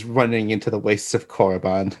 Terry's running into the wastes of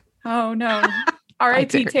Korriban. Oh no!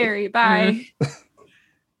 R.I.P. Terry. Terry. Bye.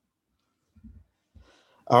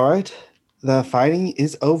 All right, the fighting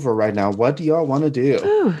is over right now. What do y'all want to do?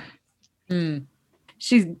 Ooh. Hmm.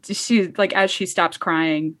 She's like, as she stops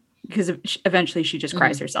crying, because eventually she just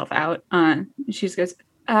cries herself out. She just goes,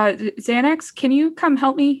 Xanax, can you come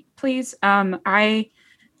help me, please? I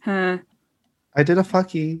did a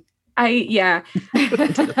fucky. yeah. To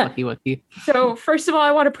the fucky wucky. So first of all,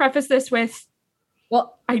 I want to preface this with,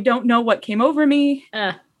 Well, I don't know what came over me.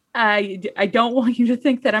 uh, I don't want you to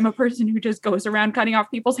think that I'm a person who just goes around cutting off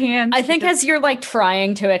people's hands. I think because- as you're like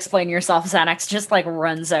trying to explain yourself, Xanax just like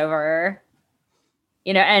runs over,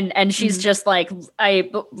 you know, and she's Mhm. just like,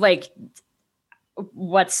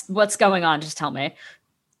 what's going on? Just tell me.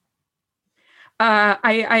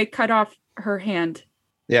 I cut off her hand.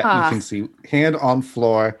 Yeah, Ah. you can see hand on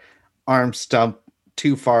floor, arm stump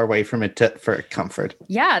too far away from it for comfort.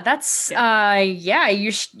 Yeah, that's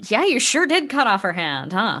you sure did cut off her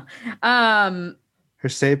hand, huh? Her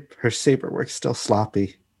saber work's still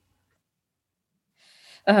sloppy.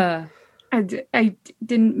 I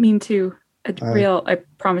didn't mean to. I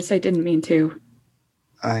promise I didn't mean to.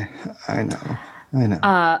 I know.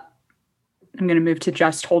 I'm going to move to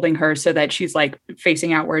just holding her so that she's like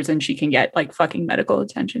facing outwards and she can get like fucking medical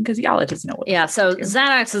attention because Yala doesn't know what. Yeah, so to do.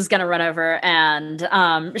 Xanax is gonna run over and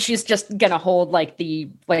she's just gonna hold like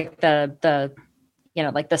the you know,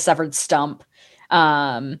 like the severed stump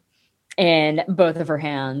in both of her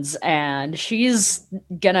hands, and she's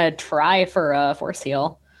gonna try for a force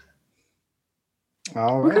heal.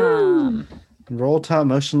 All right. Roll to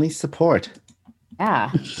emotionally support.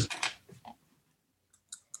 Yeah.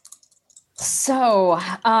 So,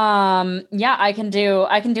 yeah, I can do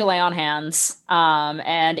lay on hands,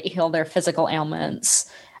 and heal their physical ailments.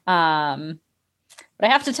 But I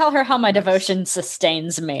have to tell her how my devotion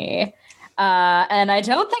sustains me. And I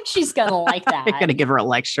don't think she's gonna like that. You're gonna give her a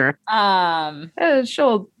lecture.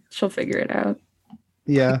 She'll figure it out.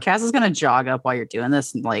 Yeah. Kaz is gonna jog up while you're doing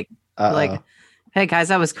this and like, Uh-oh. like, hey guys,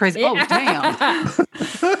 that was crazy. Oh damn.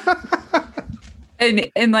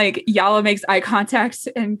 And like Yala makes eye contact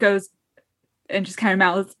and goes and just kind of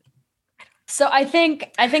mouths. So I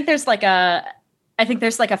think there's like a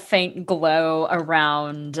faint glow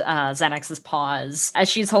around Xanax's paws as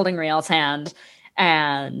she's holding Riel's hand,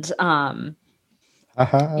 and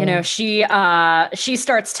you know, she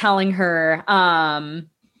starts telling her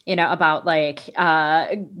you know, about like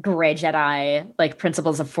gray Jedi like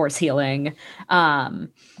principles of force healing,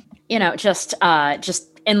 you know, just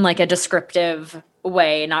in like a descriptive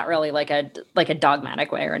way, not really like a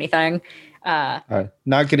dogmatic way or anything. All right.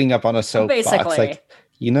 Not getting up on a soapbox. Basically. Like,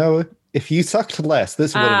 you know, if you sucked less,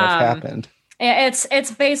 this wouldn't have happened.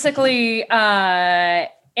 It's basically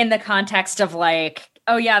in the context of like,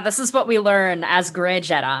 oh yeah, this is what we learn as gray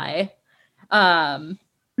Jedi.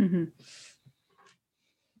 Mm-hmm.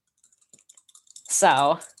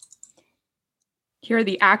 So Here are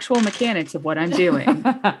the actual mechanics of what I'm doing.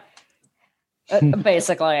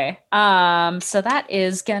 basically. So that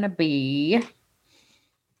is gonna be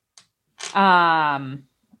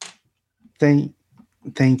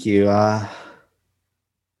Thank you.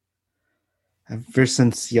 Ever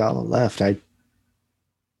since y'all left, I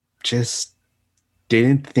just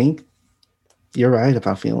didn't think you're right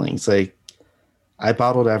about feelings. Like, I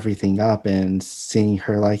bottled everything up, and seeing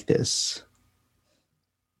her like this,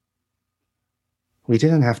 we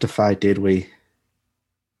didn't have to fight, did we?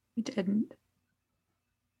 We didn't.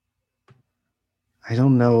 I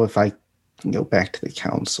don't know if I can go back to the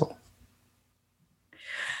council.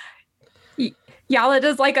 Yala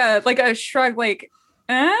does like a shrug, like,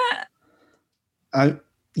 eh?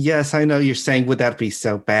 Yes, I know you're saying, would that be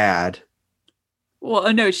so bad?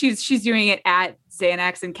 Well, no, she's doing it at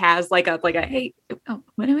Xanax and Kaz like a hey, oh,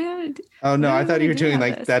 what do we do? Oh no, What I do thought we you were do doing about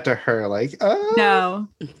like this? that to her. Like, No.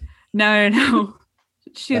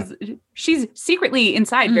 She's secretly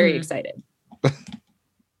inside very excited.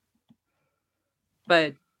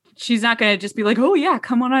 But she's not going to just be like, "Oh yeah,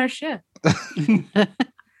 come on our ship."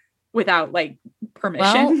 Without like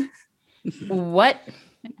permission. Well,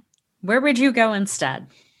 where would you go instead?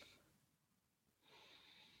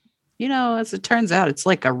 As it turns out, it's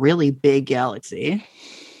like a really big galaxy.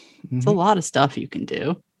 It's a lot of stuff you can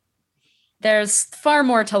do. There's far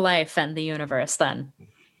more to life and the universe than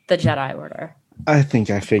the Jedi Order. I think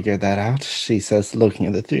I figured that out, she says, looking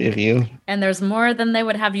at the three of you. And there's more than they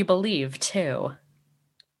would have you believe, too.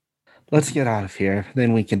 Let's get out of here.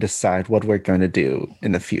 Then we can decide what we're going to do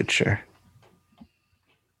in the future.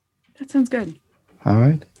 That sounds good. All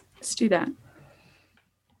right. Let's do that.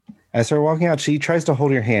 As they're walking out, she tries to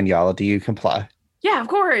hold your hand, Yala. Do you comply? Yeah, of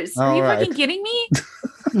course. Are All you right. fucking kidding me?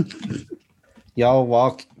 Y'all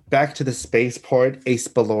walk back to the spaceport, Ace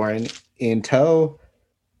Baloran in tow.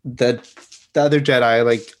 The other Jedi,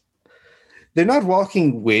 like, they're not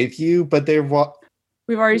walking with you, but they're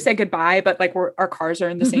We've already said goodbye, but like our cars are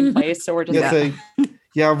in the same place, so we're just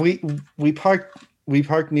we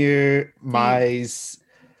park near Mai's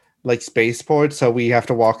like spaceport, so we have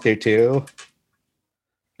to walk there too.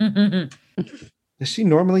 Does she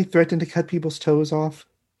normally threaten to cut people's toes off?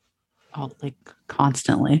 Oh, like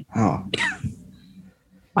constantly. Oh.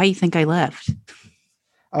 Why do you think I left?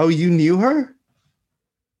 Oh, you knew her?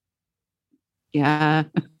 Yeah.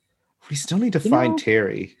 We still need to find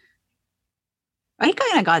Terry. I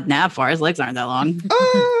kind of got Navfar. His legs aren't that long.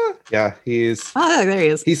 Yeah, he's Oh, there he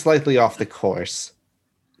is. he's slightly off the course.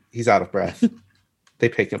 He's out of breath. They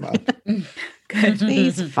pick him up. good.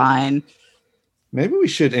 He's fine. Maybe we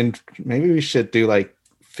should do like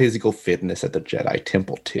physical fitness at the Jedi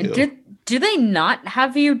Temple too. Do they not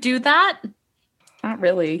have you do that? Not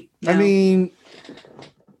really. I no. mean,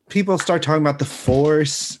 people start talking about the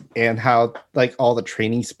Force and how like all the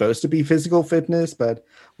training's supposed to be physical fitness, but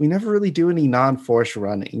we never really do any non-Force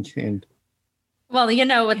running. And Well,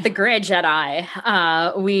 with the Grey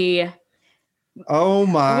Jedi, we oh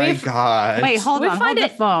my god! Wait, hold We on. find Hold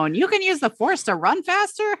the it- phone. You can use the Force to run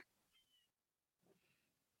faster?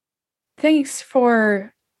 Thanks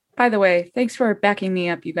for backing me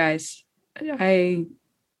up, you guys. That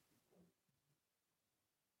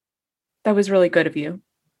was really good of you.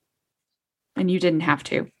 And you didn't have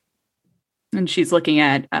to. And she's looking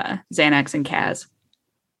at Xanax and Kaz.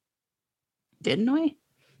 Didn't we?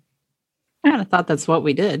 I kind of thought that's what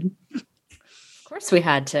we did. Of course we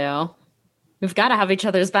had to. We've got to have each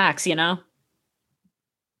other's backs,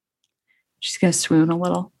 She's going to swoon a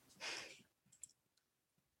little.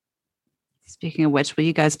 Speaking of which, will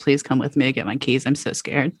you guys please come with me to get my keys? I'm so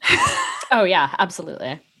scared. Oh, yeah,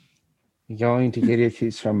 absolutely. You going to get your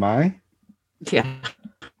keys from Mai? Yeah.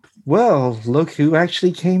 Well, look who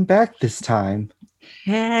actually came back this time.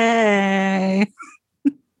 Hey.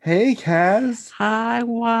 Hey, Kaz. Hi,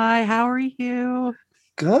 why? How are you?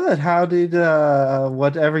 Good. How did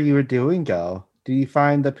whatever you were doing go? Did you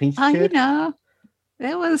find the pink kid?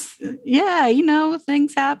 It was,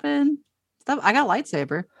 things happen. Stuff. I got a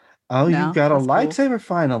lightsaber. Oh, No, you got a that's cool. lightsaber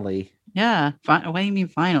finally. Yeah. What do you mean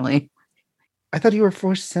finally? I thought you were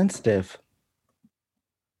Force sensitive.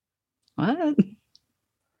 What?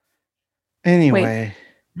 Anyway,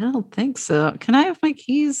 I don't think so. Can I have my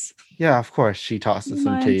keys? yeah, of course. She tosses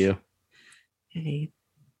them to Mind? you. Hey.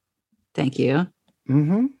 Thank you.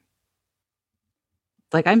 Mm-hmm.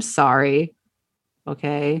 Like, I'm sorry.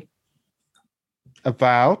 Okay.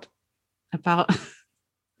 About About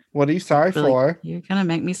what are you sorry really, for? you're gonna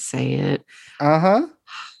make me say it. Uh-huh.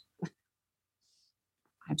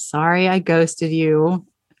 I'm sorry I ghosted you.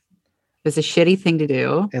 It's a shitty thing to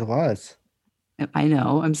do. It was. I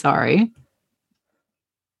know. I'm sorry.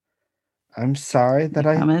 I'm sorry that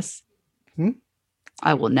I I promise. Hmm?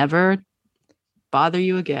 I will never bother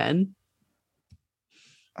you again.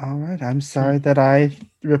 all right. I'm sorry that I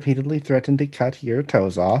repeatedly threatened to cut your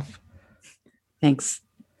toes off Thanks.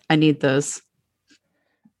 I need those.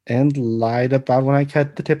 and lied about when I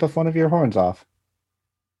cut the tip of one of your horns off.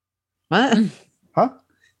 What? Huh?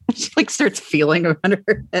 She like starts feeling around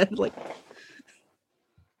her head. Like,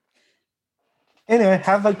 Anyway,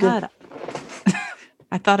 have a good God.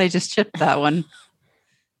 I thought I just chipped that one.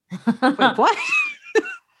 Wait, what?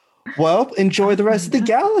 well, enjoy the rest of the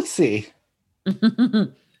galaxy.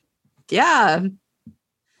 Yeah.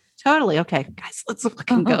 Totally. Okay, guys, let's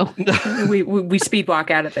fucking go. we speed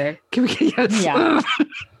walk out of there. Can we get Yeah.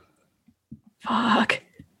 Fuck.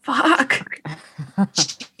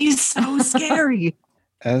 He's so scary.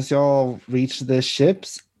 As y'all reach the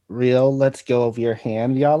ships, Real lets go of your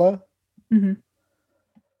hand, Yala. Mm-hmm.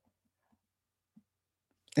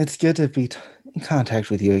 It's good to be in contact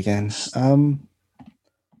with you again. I'm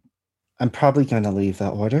probably going to leave the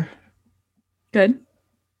order. Good.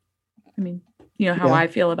 I mean, you know how Yeah. I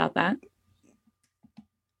feel about that.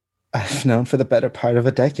 I've known for the better part of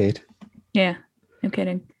a decade. Yeah, no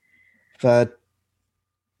kidding. But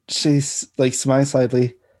she's like smiles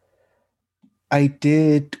slightly. I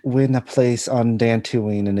did win a place on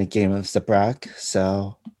Dantooine in a game of Zabrak,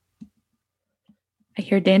 so I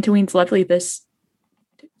hear Dantooine's lovely this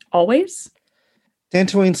always.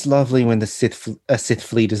 Dantooine's lovely when the Sith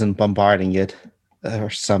fleet isn't bombarding it or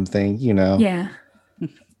something, you know. Yeah.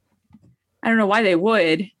 I don't know why they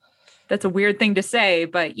would. That's a weird thing to say,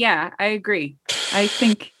 but yeah, I agree. I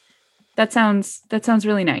think that sounds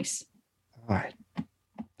really nice. All right.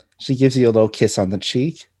 She gives you a little kiss on the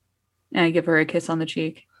cheek, And I give her a kiss on the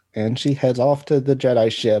cheek. and she heads off to the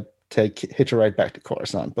Jedi ship to hitch her right back to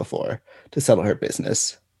Coruscant to settle her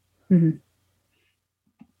business. Mhm.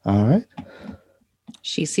 All right.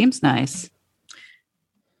 She seems nice.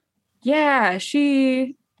 Yeah,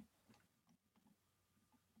 she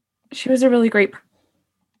was a really great,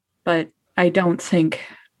 but I don't think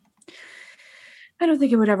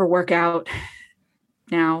it would ever work out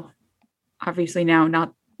now. Obviously now,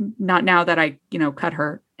 not now that I, cut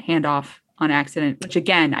her hand off on accident, which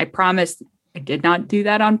again, I promise I did not do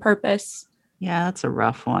that on purpose. Yeah, that's a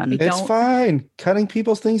rough one. It- It's Don't- fine. Cutting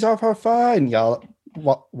people's things off are fine, y'all.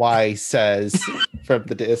 Y says from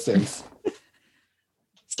the distance.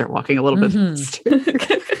 Start walking a little bit Mhm.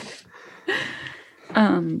 faster.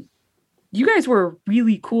 You guys were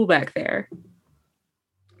really cool back there,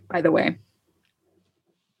 by the way.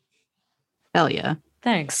 Hell yeah.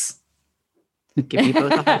 Thanks. Give you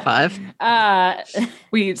both a high five.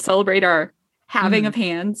 We celebrate our having of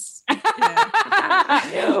hands.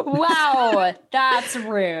 Wow, that's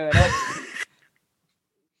rude.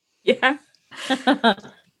 Yeah.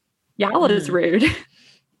 Y'all is rude.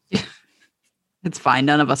 It's fine.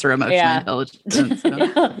 None of us are emotionally Yeah. intelligent.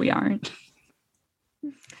 So. We aren't.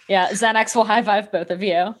 Yeah, Xanax will high five both of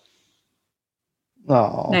you.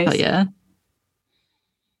 Oh, Nice. Hell yeah.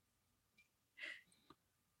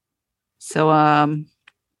 So,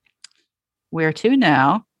 where to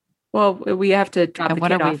now? Well, we have to drop And the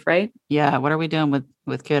what kid are we- off, right? Yeah, what are we doing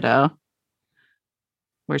with Kiddo?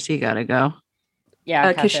 Where's he got to go?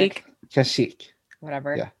 Yeah, Kashyyyk. Kashyyyk.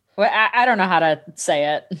 Whatever. Yeah. Well, I don't know how to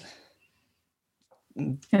say it.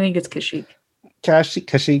 I think it's Kashyyyk.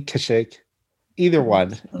 Kashyyyk. Either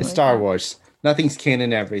one. Something It's like Star that. Wars. Nothing's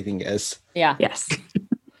canon, everything is. Yeah. Yes.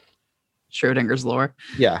 Schrodinger's lore.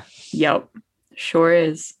 Yeah. Yep. Sure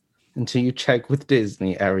is. Until you check with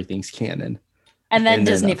Disney, everything's canon. And then And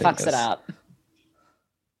then Disney nothing fucks it is. up.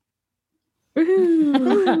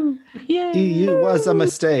 Woohoo. Yeah. EU was a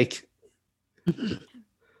mistake.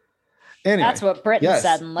 Anyway. That's what Britain yes,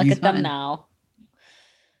 said, and look he's at them fine. now.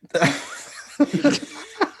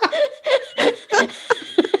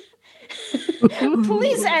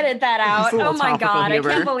 Please edit that out. Just a little Oh my topical god, I humor.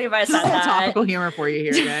 can't believe I said Just a little that. topical humor for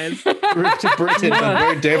you here, guys. We're to Britain, but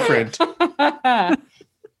very different.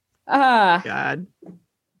 God.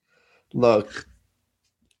 Look,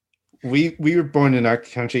 we were born in our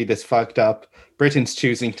country that's fucked up. Britain's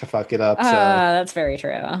choosing to fuck it up, so That's very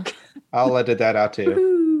true. I'll edit that out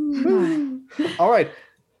too. All right.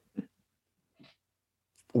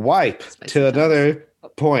 Wipe Spicy to times. another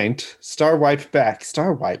point. Star wipe back.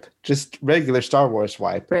 Star wipe. Just regular Star Wars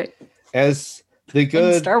wipe. Right. As the In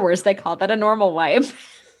good Star Wars, they call that a normal wipe.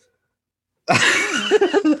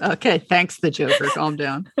 Okay, thanks, the Joker. Calm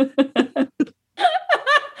down.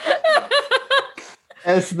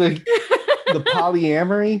 as the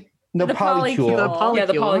polyamory. No, The polycule. polycule. Yeah,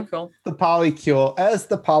 the Polycule. polycule. The polycule. As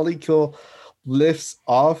the polycule lifts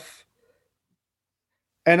off.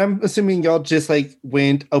 And I'm assuming y'all just like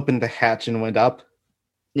opened the hatch and went up.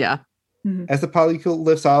 Yeah. As the polycule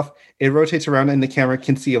lifts off, it rotates around and the camera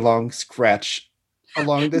can see a long scratch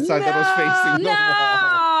along the side that was facing the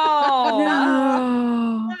wall.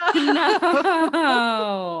 No.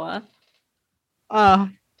 No. Oh.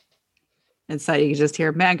 Inside, you can just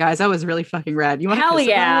hear, man, guys, that was really fucking rad. You want Hell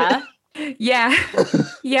yeah. Yeah.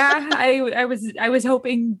 Yeah. I was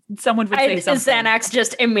hoping someone would say something. Xanax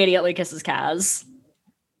just immediately kisses Kaz.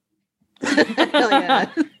 Hell yeah.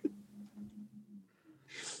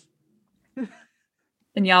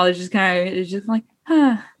 And y'all is just like,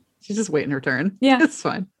 huh. She's just waiting her turn. Yeah. It's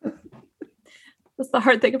fine. That's the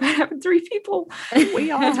hard thing about having three people.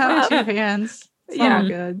 We all have two hands. It's Yeah. all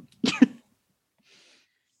good.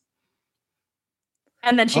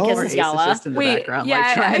 And then she Oh, kisses Ace is Yala. just in the Wait, background, yeah, like,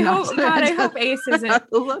 I trying not hope to- God, I hope Ace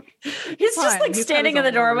isn't. Look, He's just fine, like he's got standing his in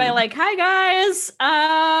the own doorway, room. like, "Hi guys,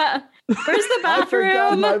 where's the I forgot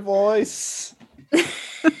bathroom?" my voice.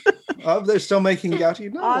 Oh, they're still making out. You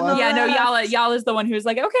know On what? the Yeah, no, left. Yala's the one who's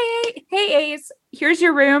like, okay, hey Ace, here's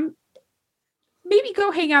your room. Maybe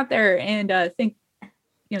go hang out there and think,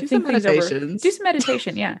 do think some things over. meditations. Do some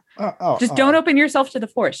meditation, yeah. Oh, Just don't open yourself to the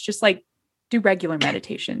force. Just like do regular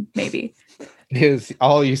meditation, maybe. Because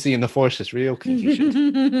all you see in the force is real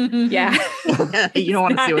confusion. Yeah. You don't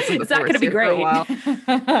want to see what's in the It's not forest gonna be here for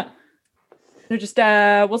a great. while. So just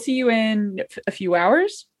we'll see you in a few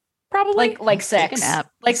hours, probably. like Take a 6, nap.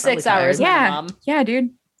 like He's probably 6 hours tired. Yeah. minimum. Yeah, dude.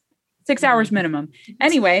 6 hours minimum.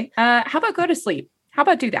 Anyway, how about go to sleep? How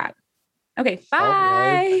about do that? Okay,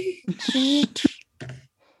 bye. All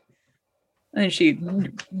And then she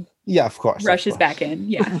Yeah, of course. rushes of course. back in.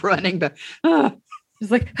 Yeah. Running back. Ah,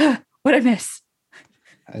 She's like, what'd I miss?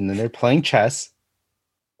 And then they're playing chess.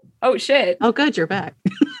 Oh shit. oh, good, you're back.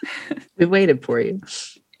 We waited for you.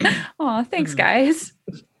 Oh, thanks, guys.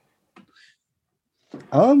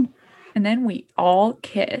 And then we all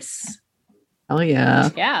kiss. Oh yeah.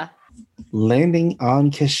 Yeah. Landing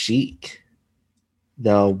on Kashyyyk,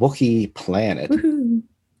 the Wookiee planet. Woohoo.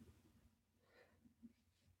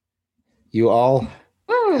 You all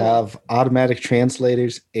Woo. have automatic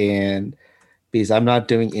translators, and because I'm not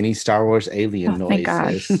doing any Star Wars alien Oh, thank God.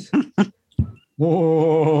 noises.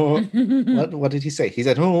 Oh, what did he say? He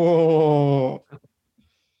said, "Oh."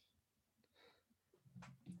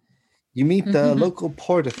 You meet the local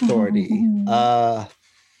port authority,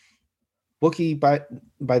 Wookiee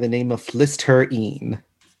by the name of Listerine.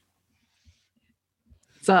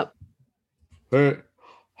 What's up? Hey,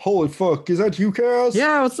 holy fuck, is that you, Cass?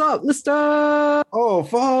 Yeah, what's up, Lister? Oh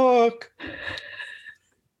fuck!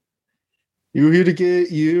 You here to get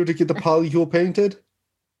the polycule painted?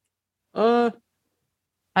 I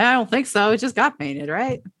don't think so. It just got painted,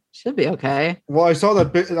 right? Should be okay. Well, I saw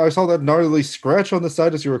that gnarly scratch on the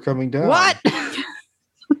side as you were coming down. What?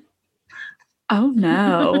 Oh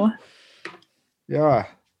no. Yeah,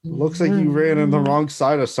 looks like you ran on the wrong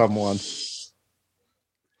side of someone.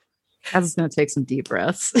 Kaz is gonna take some deep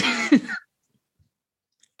breaths.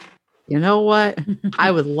 You know what?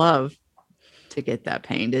 I would love to get that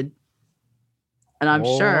painted. And I'm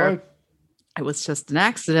All sure right. it was just an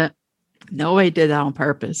accident. Nobody did that on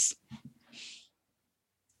purpose.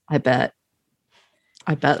 I bet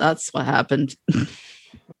that's what happened.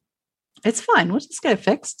 It's fine. We'll just get it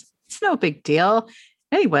fixed. It's no big deal.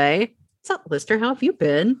 Anyway, what's up, Lister? How have you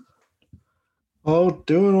been? Oh,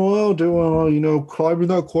 doing well. You know, climbing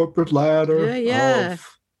that corporate ladder. Yeah. Oh,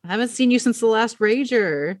 I haven't seen you since the last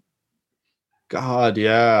Rager. God,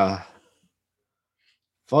 yeah.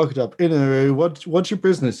 Fucked up. Anyway, what's your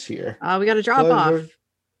business here? We got to drop Pleasure. off,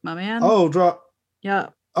 my man. Oh, drop. Yeah.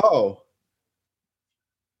 Oh.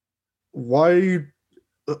 Why you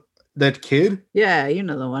that kid? Yeah, you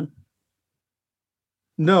know the one.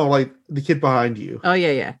 No, like the kid behind you. Oh,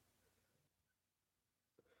 yeah.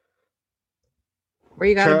 Where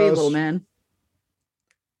you gotta be, Charles. little man?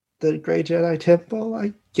 The Grey Jedi Temple,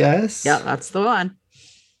 I guess. Yeah, that's the one.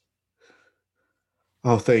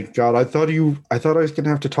 Oh, thank God. I thought I was gonna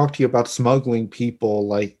have to talk to you about smuggling people,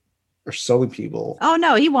 like, or selling people. Oh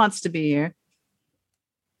no, he wants to be here.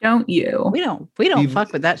 Don't you? We don't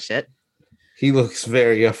fuck with that shit. He looks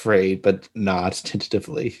very afraid, but not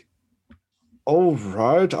tentatively. All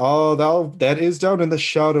right. Oh, that is down in the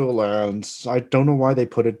Shadowlands. I don't know why they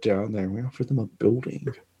put it down there. We offered them a building.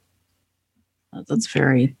 That's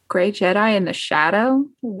very Gray Jedi in the shadow?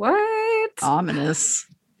 What? ominous.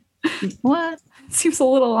 What? Seems a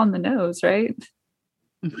little on the nose, right?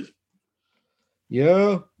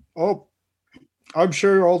 Yeah. Oh, I'm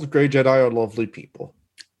sure all the Grey Jedi are lovely people.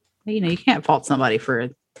 You know, you can't fault somebody for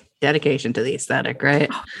dedication to the aesthetic, right?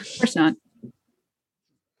 Of course not.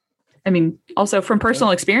 I mean, also from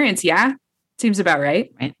personal experience, yeah. Seems about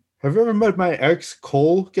right. Have you ever met my ex,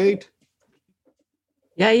 Colgate?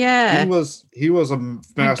 Yeah. He was a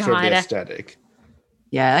master of the God. aesthetic.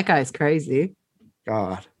 Yeah, that guy's crazy.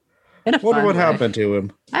 God. In a Wonder fun what way. happened to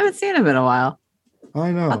him. I haven't seen him in a while.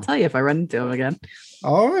 I know. I'll tell you if I run into him again.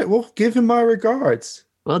 All right. Well, give him my regards.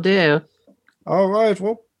 Will do. All right.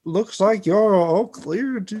 Well, looks like you're all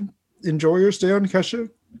clear to enjoy your stay on Kesha.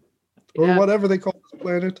 Or Yeah. whatever they call this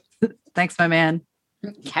planet. Thanks, my man.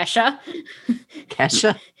 Kesha?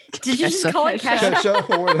 Kesha. Did you just Kesha. call it Kesha? Kesha,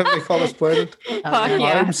 or whatever they call this planet. Fuck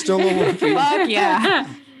yeah. I'm still a Wookiee. Fuck yeah.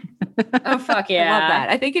 Oh fuck yeah. I love that.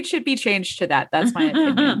 I think it should be changed to that. That's my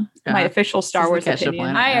opinion. My Yeah. official Star Wars This is the Kesha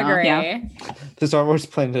opinion. planet. I agree. Yeah. The Star Wars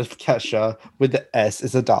planet of Kesha with the S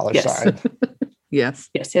is a dollar Yes. sign. Yes.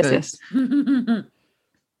 Yes. Good.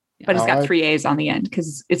 But it's got Alright. 3 A's on the end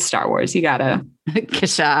because it's Star Wars. You gotta.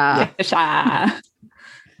 Kasha. Sha.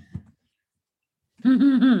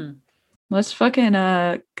 Let's fucking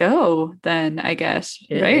go then, I guess.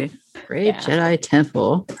 Right? Great Yeah. Jedi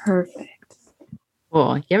Temple. Perfect.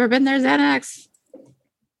 Cool. You ever been there, Xanax?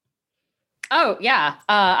 Oh yeah,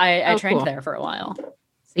 I Oh, trained cool. there for a while.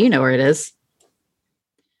 So you know where it is.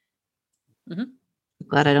 Mhm.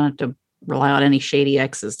 Glad I don't have to rely on any shady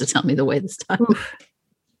exes to tell me the way this time. Oof.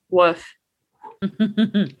 Woof.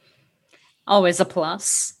 Always a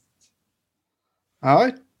plus. All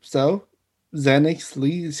right, so Xenix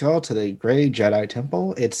leads y'all to the Grey Jedi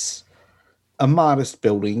Temple. It's a modest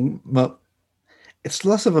building, but it's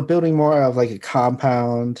less of a building, more of like a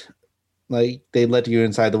compound. Like they let you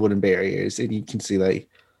inside the wooden barriers, and you can see like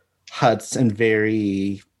huts and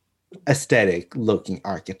very aesthetic looking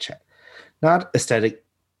architecture. Not aesthetic.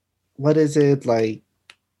 What is it like?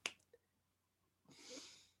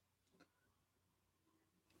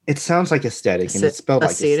 It sounds like aesthetic, and it's spelled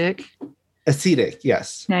like Ascetic. ascetic.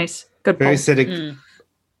 Yes, Nice. Good very pull. aesthetic Mm.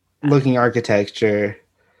 looking architecture.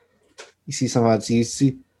 You see someone, you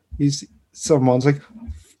see someone's like,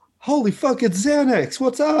 "Holy fuck, it's Xanax!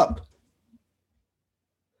 What's up?"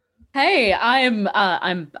 Hey, I'm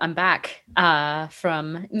back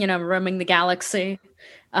from roaming the galaxy.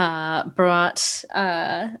 Brought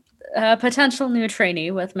a potential new trainee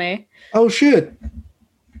with me. Oh shit!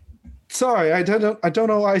 Sorry, I don't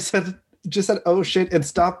know why I just said oh shit and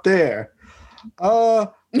stopped there.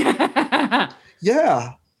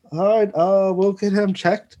 Yeah. All right. We'll get him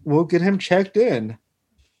checked. We'll get him checked in.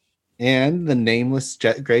 And the nameless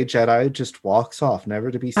Grey Jedi just walks off, never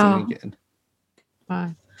to be seen Oh. again.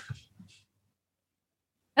 Bye.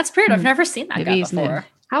 That's weird. I've never seen that Maybe guy he's new. before.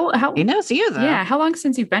 How He knows you, though. yeah, how long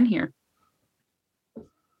since you've been here?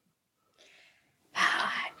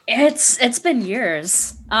 It's been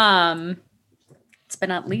years. It's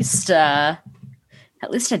been at least a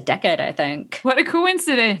decade, I think. What a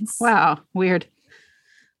coincidence. Wow. Weird.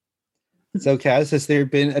 So, Kaz, has there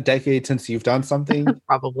been a decade since you've done something?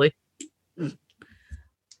 Probably.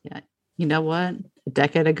 Yeah. You know what? A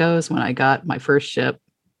decade ago is when I got my first ship.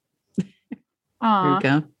 There Aw. you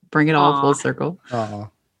go. Bring it all Aw. full circle. Aw.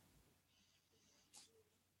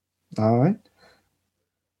 All right.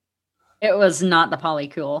 It was not the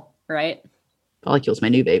polycule, right? Polycule's my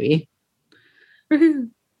new baby. Woohoo.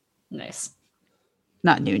 Nice.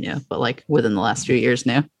 Not new, but like within the last few years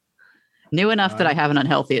new. New enough that I have an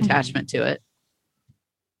unhealthy Mhm. attachment to it.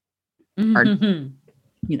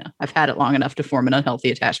 I've had it long enough to form an unhealthy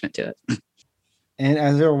attachment to it. And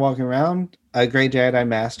as they were walking around, a Grey Jedi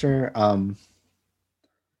Master,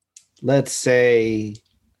 let's say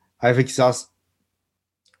I've exhausted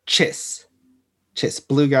Chiss,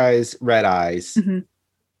 blue guys, red eyes. Mhm.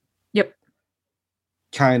 Yep.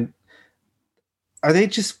 Are they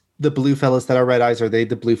just the blue fellows that are red eyes, or are they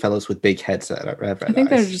the blue fellows with big heads that are red I think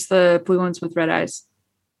they're eyes? just the blue ones with red eyes.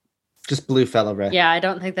 Just blue fella, red. Yeah, I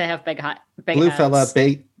don't think they have big Blue heads. fella,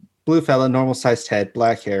 blue fella, normal sized head,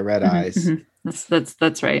 black hair, red Mhm, eyes. mhm.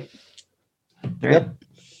 That's right. Yep.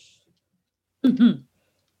 Mhm.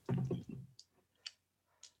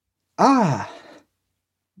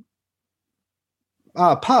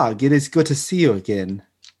 Pog, it is good to see you again.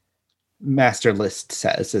 Master List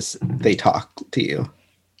says as they talk to you.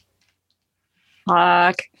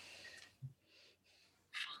 Fuck.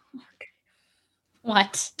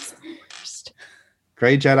 What?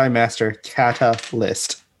 Grey Jedi Master Kata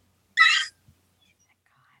List.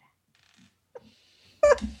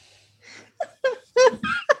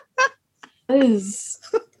 That is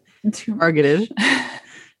too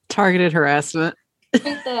Targeted harassment. I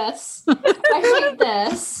hate this. I hate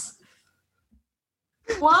this.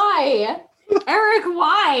 Why? Eric,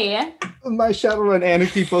 why? My Shadowrun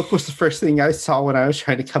Anarchy book was the first thing I saw when I was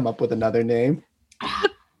trying to come up with another name.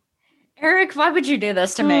 Eric, why would you do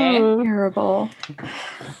this to me? terrible.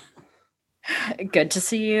 Good to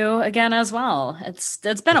see you again as well. It's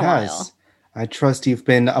been a Yes. while. I trust you've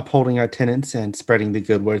been upholding our tenets and spreading the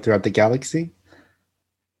good word throughout the galaxy.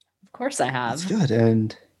 Of course I That's have. good.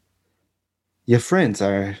 And your friends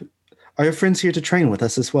are your friends here to train with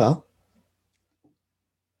us as well?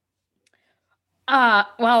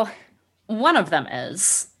 Well, one of them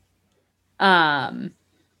is. And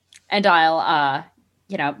I'll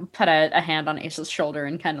put a hand on Ace's shoulder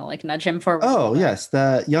and kind of like nudge him forward. a Oh, little bit. yes,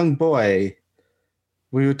 the young boy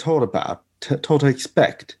we were told about, told to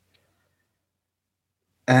expect.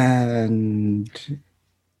 And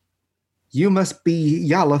you must be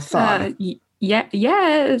Yala Thon.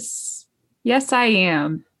 Yes, I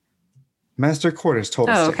am. Master Quarters told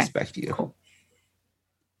us Oh, to okay. expect you. Cool.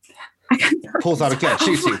 I got nervous. Pulls out a gun,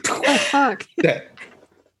 shoots you. Oh, fuck. Dead.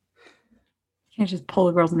 Can't just pull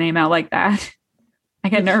a girl's name out like that. I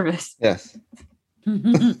get nervous. Yes.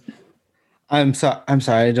 I'm sorry.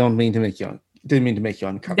 I don't mean to make you. Didn't mean to make you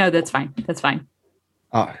uncomfortable. No, that's fine. That's fine.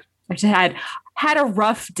 All right. I just had a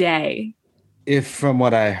rough day. If from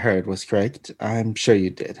what I heard was correct, I'm sure you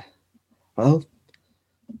did. Well,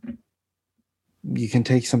 you can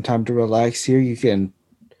take some time to relax here.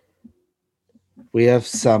 We have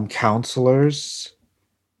some counselors.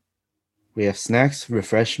 We have snacks,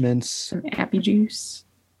 refreshments. Some appy juice.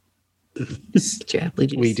 Apple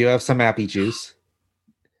juice. We do have some appy juice.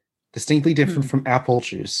 Distinctly different from apple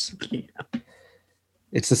juice. Yeah.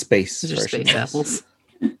 It's the space Those are version. space apples.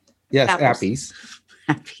 Yes, Apples. appies.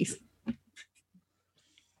 Appies.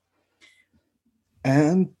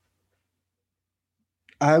 And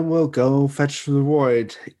I will go fetch the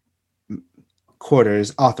reward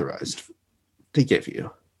quarters authorized to give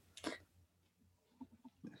you.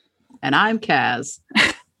 And I'm Kaz.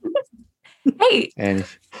 Hey, And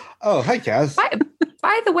hi, Kaz.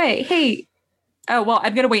 by the way, hey. Oh, well,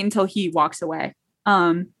 I'm going to wait until he walks away.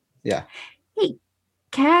 Yeah. Hey,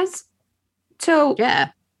 Kaz. So Yeah.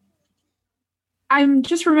 I'm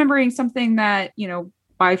just remembering something that, Waifu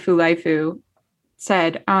Laifu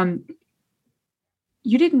said.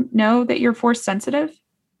 You didn't know that you're force sensitive?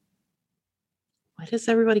 Why does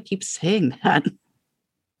everybody keep saying that?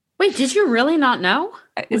 Wait, did you really not know?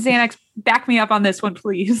 Xanax, back me up on this one,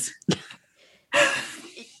 please.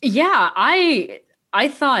 Yeah, I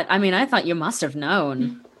thought you must have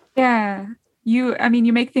known. Yeah. You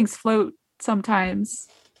make things float sometimes.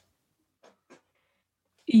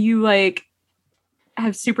 You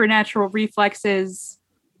have supernatural reflexes.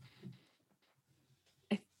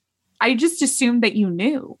 I just assumed that you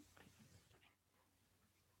knew.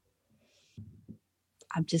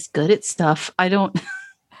 I'm just good at stuff. I don't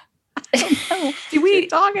know. Do we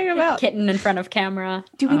talking about? Kitten in front of camera.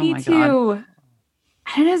 Do we Oh need my to?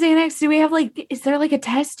 I don't know, Xanax. Do we have is there a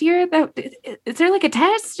test here? Is there a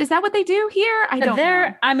test? Is that what they do here? I don't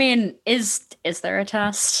know. I mean, is there a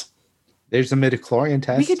test? There's a midichlorian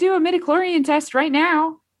test. We could do a midichlorian test right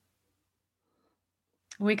now.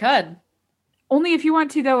 We could. Only if you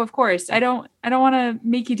want to, though. Of course, I don't want to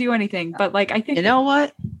make you do anything. But I think You know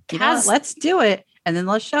what? Kaz- Let's do it, and then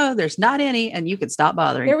let's show there's not any, and you can stop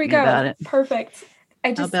bothering there we me go. about it. Perfect.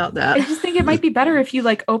 How about that? I just think it might be better if you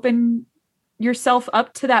open yourself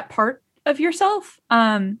up to that part of yourself.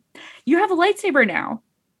 You have a lightsaber now.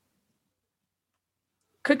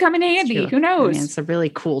 Could come in handy. True. Who knows? It's a really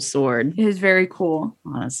cool sword, It is very cool.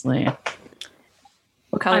 honestly.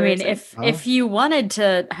 What color I mean, is it? if you wanted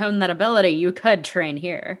to hone that ability, you could train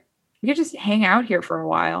here. We could just hang out here for a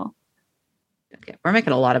while. Okay, we're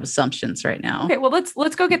making a lot of assumptions right now. Okay, well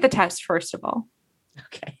let's go get the test first of all.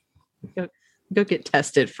 Okay. Go get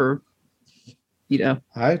tested for, All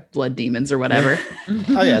right. blood demons or whatever.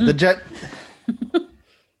 Oh yeah, the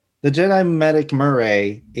Jedi medic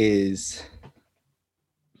Murray is.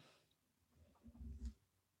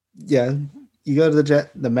 Yeah, you go to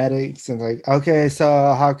the medics and okay, so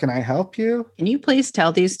how can I help you? Can you please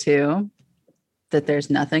tell these two that there's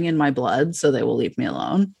nothing in my blood so they will leave me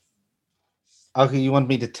alone? Okay, you want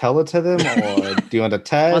me to tell it to them, or do you want to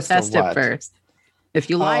test? I'll test or it what? first. If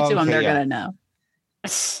you lie to them, okay, they're yeah. going to know.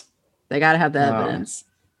 They got to have the Oh. evidence.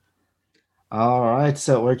 All right,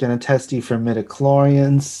 so we're gonna test you for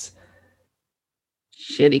midichlorians.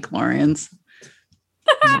 Shitty chlorians.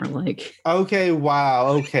 More like, Okay, wow.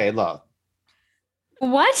 Okay, look.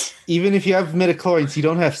 What? Even if you have midichlorians, you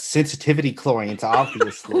don't have sensitivity chlorians,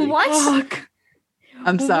 obviously. What? Fuck.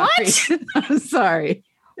 I'm sorry. What? I'm sorry.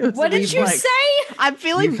 It was What a did you reflex. say? I'm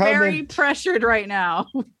feeling You come very in- pressured right now.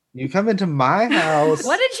 You come into my house.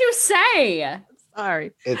 What did you say?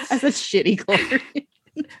 Sorry. It's I said shitty chlorine.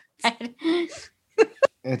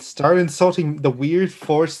 and start insulting the weird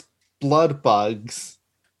force blood bugs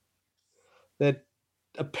that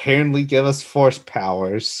apparently give us force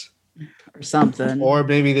powers. Or something. Or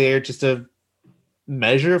maybe they're just a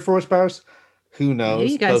measure of force powers. Who knows?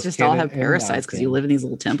 Maybe you guys Both just all canon have and parasites because you non-canon. live in these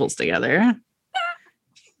little temples together.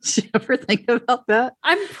 Did you ever think about that?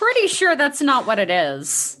 I'm pretty sure that's not what it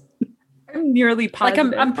is. I'm nearly Like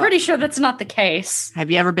positive. I'm pretty sure that's not the case. Have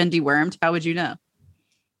you ever been dewormed? How would you know?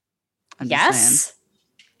 I'm just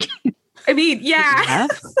Yes. I mean, yeah.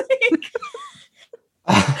 saying.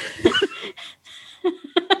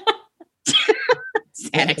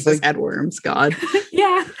 Xanax has had worms. God,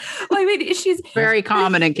 Yeah. Well, I mean, she's very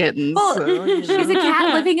common in kittens. Well, so, you she's a know.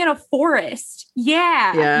 cat living in a forest.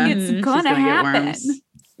 Yeah. Yeah. It's Mhm. She's gonna gonna get happen. worms.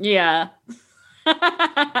 Yeah.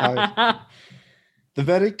 The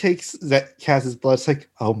The medic takes Kaz's blood. It's like,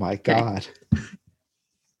 oh my god.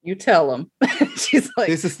 You tell him. She's like,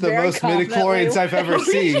 This is the very most midichlorians I've ever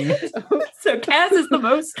seen. So Kaz is the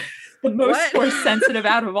most What? force sensitive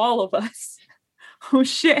out of all of us. Oh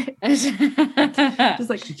shit. Just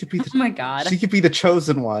like She could be Oh my god. She could be the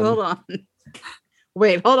chosen one. hold on.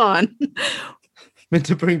 Wait, hold on. Meant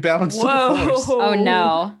to bring balance to the force. Oh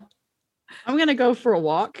no. I'm gonna go for a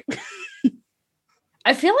walk.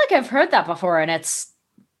 I feel like I've heard that before and it's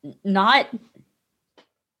not.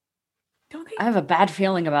 Don't I have a bad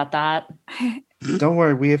feeling about that. Don't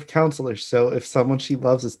worry, we have counselors. So if someone she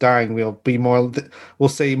loves is dying, we'll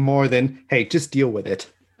say more than, "Hey, just deal with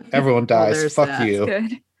it. Everyone dies. there's Fuck that. you."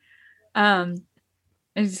 good. I'm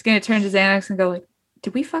just gonna turn to Xanax and go like,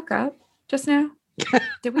 did we fuck up just now?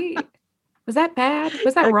 Did we? Was that bad?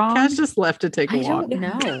 Was that wrong? Cash just left to take a I walk. don't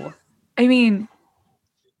know. I mean,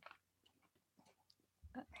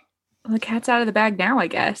 the cat's out of the bag now, I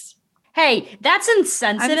guess. Hey, that's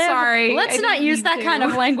insensitive. I'm sorry. Let's I not didn't use mean that to. kind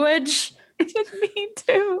of language. I didn't mean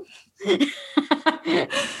to.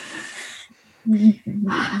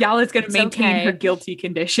 Y'all is going to It's maintain okay. her guilty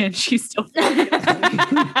condition. She's still. It's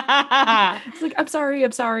like, I'm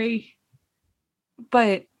sorry.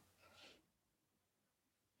 But,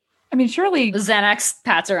 I mean, surely. Xanax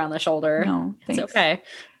pats her on the shoulder. No, It's thanks. okay.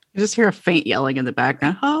 You just hear a faint yelling in the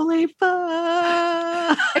background. Holy fuck!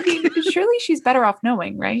 I mean, surely she's better off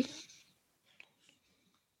knowing, right?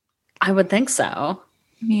 I would think so.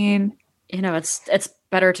 I mean, You know, it's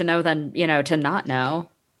better to know than, to not know.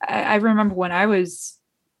 I remember when I was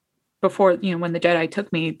before, when the Jedi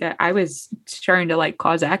took me, that I was starting to like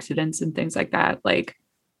cause accidents and things like that, like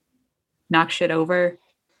knock shit over,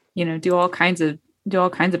 do all kinds of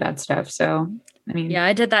bad stuff. So, I mean, Yeah,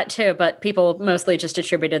 I did that too, but people mostly just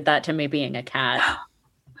attributed that to me being a cat.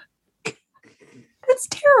 that's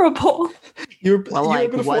terrible. You're Well, going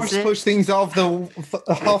to was force it? push things off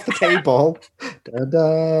the table. Dun,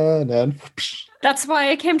 dun, dun. That's why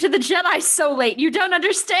I came to the Jedi so late. You don't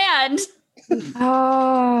understand.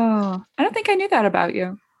 Oh, I don't think I knew that about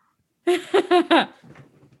you.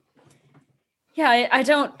 Yeah, I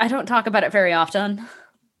don't talk about it very often.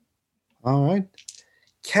 All right.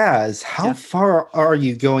 Kaz, how Yeah. far are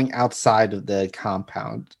you going outside of the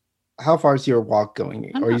compound? How far is your walk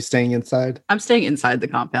going? I'm Are you not- staying inside? I'm staying inside the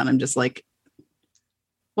compound. I'm just like,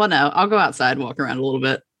 well, no, I'll go outside and walk around a little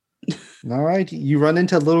bit. All right. You run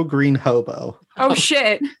into little green hobo. Oh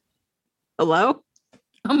shit. Hello?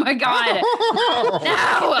 Oh my god.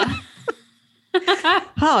 No.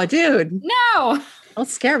 Oh, dude, No. don't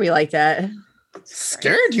scare me like that.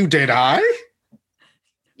 Scared you, did I?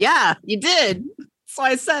 Yeah, you did. That's why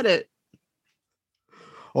I said it.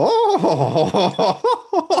 Oh.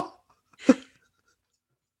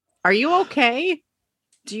 Are you okay?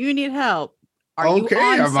 Do you need help? Are Okay, you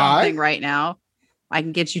on am I? something right now? I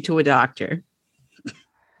can get you to a doctor.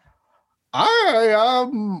 I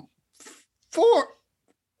am for.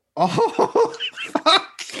 Oh,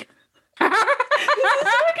 fuck.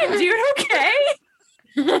 Fucking dude, okay?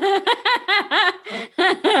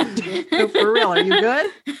 No, for real, are you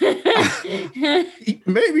good?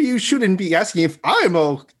 Maybe you shouldn't be asking if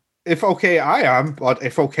if okay I am, but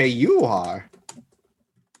if okay you are.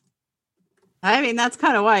 I mean, that's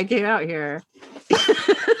kind of why I came out here.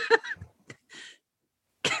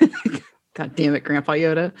 God damn it, Grandpa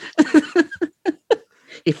Yoda.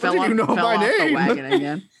 He fell, did you know fell my off the name? wagon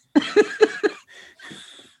again.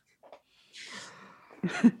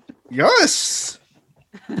 Yes.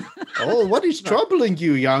 Oh, what is troubling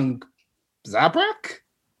you, young Zabrak?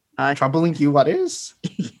 Troubling you, what is?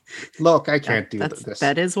 Look, I can't do this.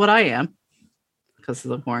 That is what I am. Because of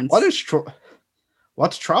the horns.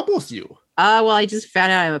 What troubles you? Well, I just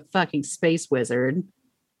found out I'm a fucking space wizard.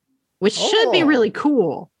 Which should be Oh. really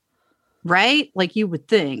cool. Right? Like you would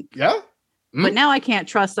think. Yeah? But now I can't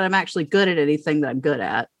trust that I'm actually good at anything that I'm good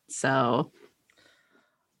at. So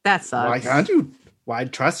that sucks. Why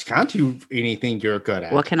can't you anything you're good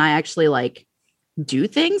at? Well, can I actually like do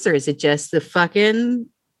things, or is it just the fucking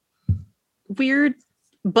weird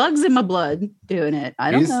bugs in my blood doing it?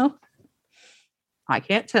 I don't know. I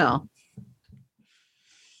can't tell.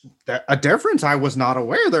 A difference I was not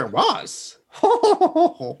aware there was.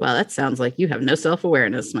 Well, that sounds like you have no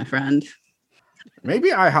self-awareness, my friend.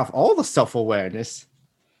 Maybe I have all the self-awareness.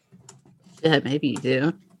 Yeah, maybe you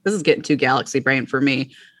do. This is getting too galaxy brain for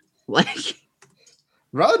me. Like,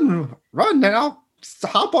 Run now. Just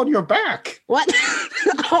hop on your back. what?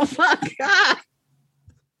 Oh, fuck. Ah.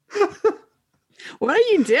 What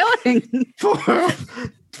are you doing?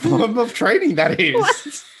 Form of training, that is.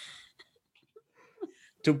 What?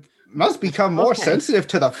 To must become more Okay. sensitive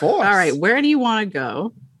to the force. All right, where do you want to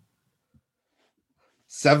go?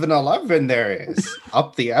 7-Eleven there is.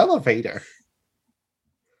 Up the elevator.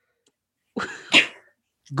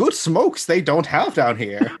 Good smokes they don't have down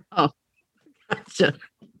here. Gotcha.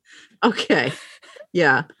 Okay.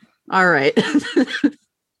 Yeah. All right.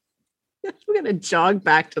 We're gonna jog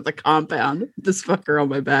back to the compound. with This fucker on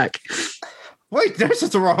my back. Wait, this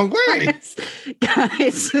is the wrong way.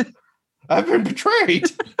 Guys. I've been betrayed.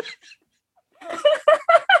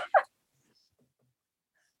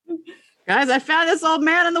 Guys, I found this old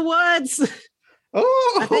man in the woods.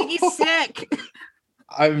 Oh, I think he's sick.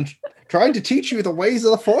 I'm trying to teach you the ways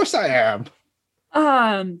of the force. I am.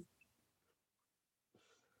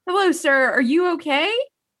 Hello, sir. Are you okay?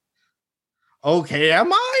 Okay,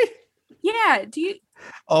 am I? Yeah. Do you?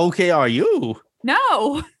 Okay, are you?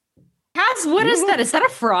 No. Cass, what is that? Is that a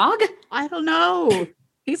frog? I don't know.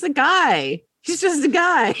 He's a guy. He's just a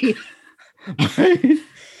guy.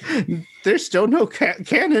 There's still no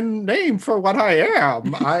canon name for what I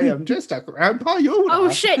am. I am just a Grandpa Yoda. Oh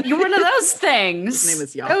shit, you're one of those things. His name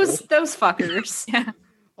is Yaakov. Those fuckers. Yeah.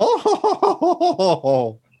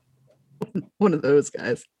 Oh, One of those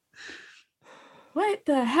guys. What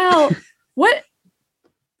the hell? What?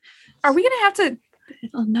 Are we gonna have to? I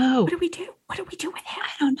don't know. What do we do? What do we do with him? I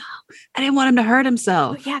don't know. I didn't want him to hurt Oh,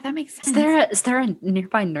 himself. yeah, that makes sense. Is there a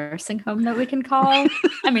nearby nursing home that we can call?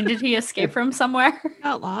 I mean, did he escape from somewhere?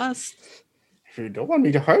 Got lost. if you don't want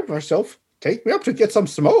me to hurt myself, take me up to get some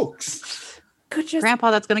smokes. Could just. Grandpa,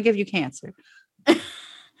 that's going to give you cancer.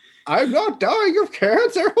 I'm not dying of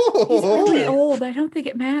cancer. He's really old. I don't think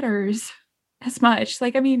it matters as much.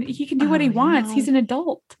 Like, I mean, he can do what he Oh, wants. no. He's an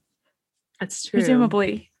adult, That's true.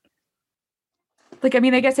 presumably. Like, I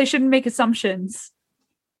mean, I guess I shouldn't make assumptions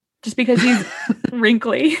just because he's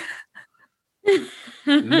wrinkly.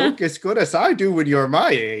 Look as good as I do when you're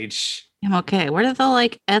my age. I'm okay. What are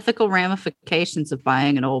the ethical ramifications of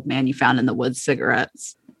buying an old man you found in the woods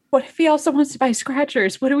cigarettes? What if he also wants to buy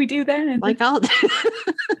scratchers? What do we do then? I'll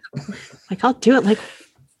do it.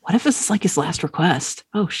 What if this is his last request?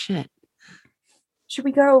 Oh shit. Should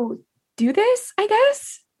we go do this? I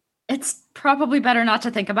guess. It's probably better not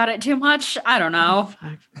to think about it too much. I don't know.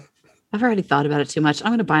 Fuck. I've already thought about it too much.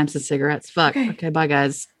 I'm gonna buy him some cigarettes. Fuck. Okay. Okay, bye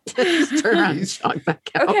guys. Just turn around and jog back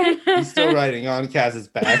out. Okay. He's still riding on Kaz's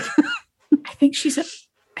back. I think she's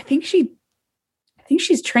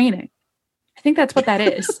training. I think that's what that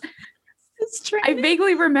is. It's true. I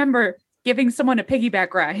vaguely remember giving someone a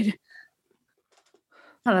piggyback ride.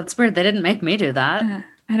 Oh, that's weird. They didn't make me do that.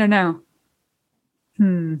 I don't know.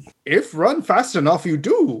 If run fast enough, you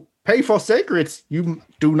do. Pay for cigarettes, you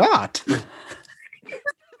do not.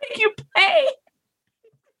 You pay.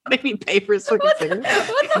 Make me pay for his fucking cigarettes.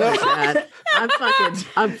 What the No. fuck?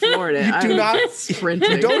 I'm floored. You do I'm not.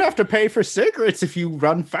 sprinting. You don't have to pay for cigarettes if you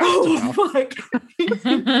run fast enough. fuck.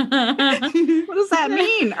 What does that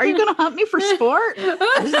mean? Are you gonna hunt me for sport?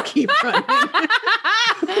 I just keep running. I'm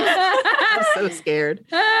so scared.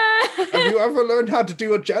 Have you ever learned how to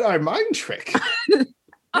do a Jedi mind trick?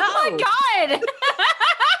 Oh my god! Is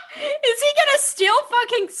he gonna steal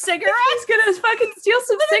fucking cigarettes? He's gonna fucking steal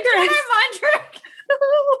some cigarettes. Mind trick.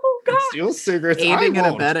 Oh god. Steal cigarettes, Aiding I and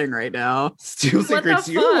won't. abetting right now. Steal the cigarettes,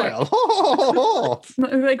 you fuck? will.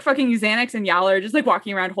 Like fucking Xanax and Yala are just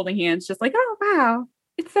walking around holding hands, just oh wow.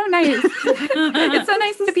 It's so nice. It's so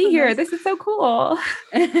nice to be here. This is so cool.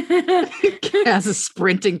 Cass is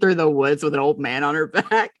sprinting through the woods with an old man on her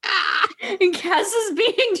back. And Cass is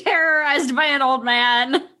being terrorized by an old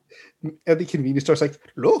man. At the convenience store, it's like,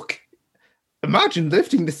 look, imagine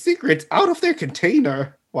lifting the cigarettes out of their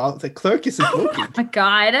container while the clerk isn't looking. Oh my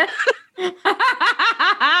god.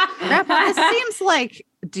 Grandpa, this seems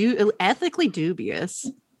ethically dubious.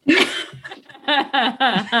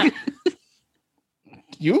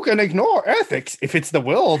 You can ignore ethics if it's the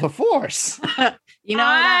will of the Force. You know,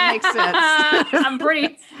 that makes sense. I'm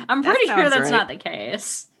pretty sure sounds that's right. not the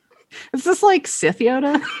case. Is this like Sith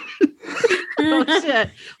Yoda? Oh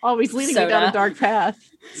shit. Always leading me down a Soda. dark path.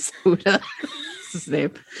 Soda. That's his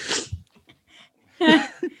name.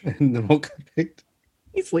 And the monk picked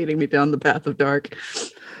He's leading me down the path of dark.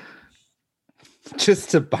 just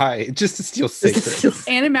to steal cigarettes.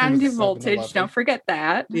 Animating Seven voltage. 11. Don't forget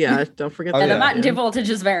that. Yeah, don't forget Oh, that. And yeah. the Mountain Dew voltage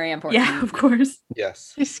is very important. Yeah, of course.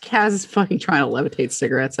 Yes. This Kaz is fucking trying to levitate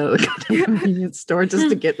cigarettes out of the goddamn convenience store just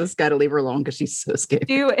to get this guy to leave her alone because she's so scared.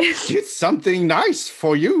 Do it. It's something nice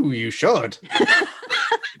for you. You should.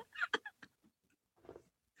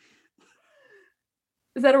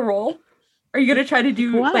 Is that a roll? Are you gonna try to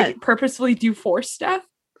do What? purposefully do force stuff?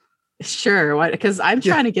 Sure, because I'm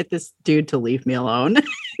trying to get this dude to leave me alone.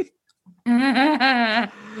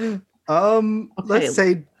 Let's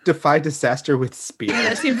say defy disaster with spear.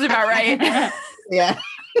 That seems about right. Yeah.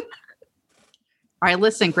 All right,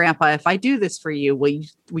 listen, Grandpa, if I do this for you, will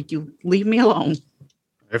you leave me alone?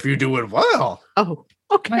 If you do it well. Oh,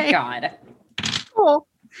 Oh okay. my God. Cool.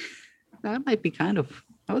 That might be that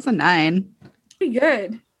was a 9. Pretty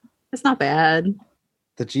good. It's not bad.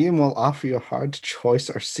 The GM will offer you a hard choice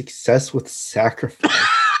or success with sacrifice.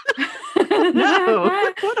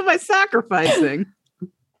 No, what am I sacrificing?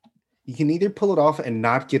 You can either pull it off and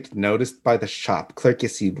not get noticed by the shop clerk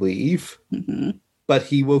as you leave, Mm-hmm. but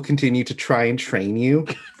he will continue to try and train you.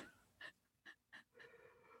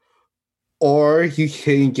 Or you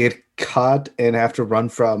can get caught and have to run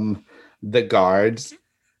from the guards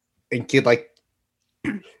and get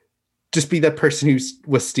just be that person who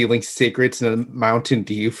was stealing cigarettes and a Mountain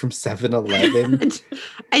Dew from 7-Eleven.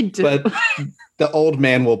 I do. But the old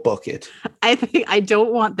man will book it. I think I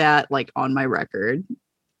don't want that on my record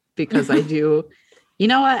because I do. You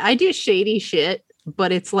know what? I do shady shit,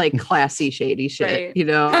 but it's classy shady shit. Right. You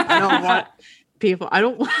know, I don't want people. I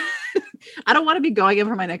don't want to be going in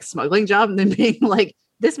for my next smuggling job and then being like,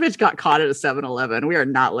 this bitch got caught at a 7-Eleven. We are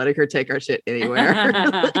not letting her take our shit anywhere.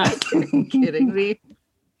 Are you kidding me?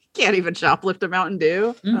 Can't even shoplift a Mountain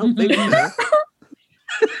Dew. I don't think so.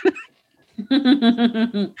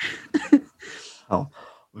 Oh,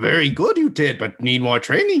 very good you did, but need more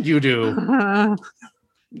training you do.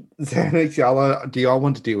 Xanax, do y'all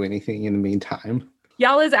want to do anything in the meantime?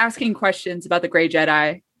 Yala's asking questions about the Grey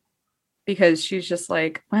Jedi because she's just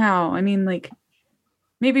like, wow, I mean,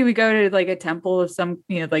 maybe we go to a temple of some,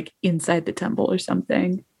 inside the temple or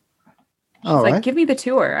something. She's All right. give me the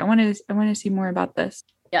tour. I want to see more about this.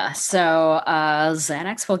 Yeah, so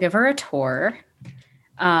Xanax will give her a tour.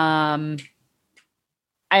 I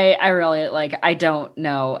really I don't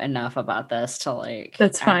know enough about this to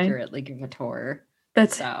That's fine. accurately give a tour.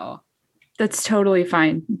 That's So totally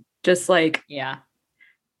fine. Just yeah.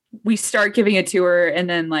 we start giving a tour and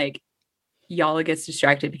then Yala gets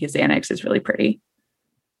distracted because Xanax is really pretty.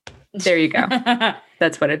 There you go.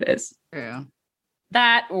 That's what it is. Yeah.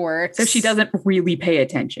 That works. So she doesn't really pay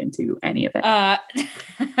attention to any of it.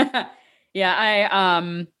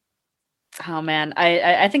 Yeah, oh man,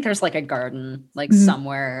 I think there's a garden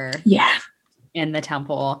somewhere Yeah. in the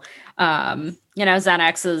temple.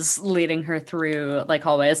 Xanax is leading her through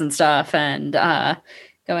hallways and stuff and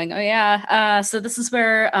going, oh yeah, so this is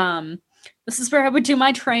where I would do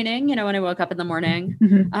my training, when I woke up in the morning.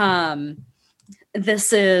 Mhm.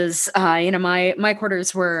 This is my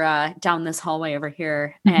quarters were down this hallway over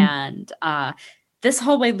here, Mhm. and this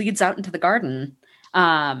hallway leads out into the garden.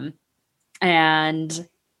 And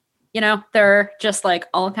there are just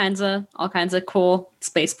all kinds of cool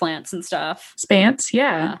space plants and stuff. Spance,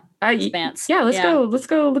 yeah. Spants. Yeah, let's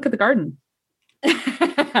go look at the garden.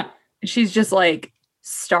 She's just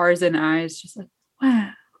stars in eyes, just wow.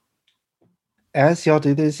 As y'all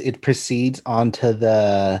do this, it proceeds onto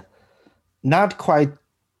the not quite.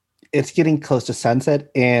 It's getting close to sunset,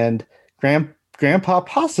 and Grandpa,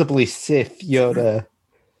 possibly Sith Yoda,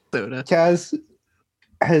 Soda.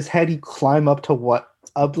 has had you climb up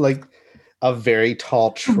a very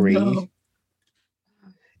tall tree, no.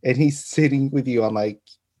 and he's sitting with you on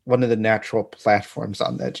one of the natural platforms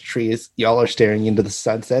on that tree. As y'all are staring into the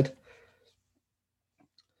sunset.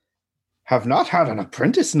 Have not had an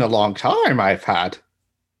apprentice in a long time. I've had.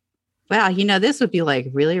 Wow, this would be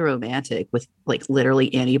really romantic with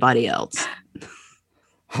literally anybody else.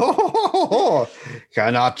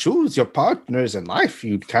 Cannot choose your partners in life.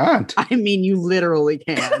 You can't. I mean, you literally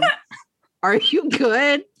can. Are you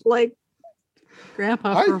good?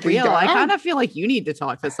 Grandpa, I for think real? I I am. kind of feel like you need to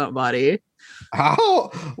talk to somebody.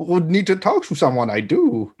 How would need to talk to someone? I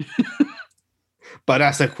do. But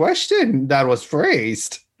as a question that was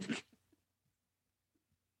phrased.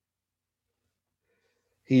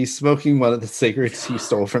 He's smoking one of the cigarettes he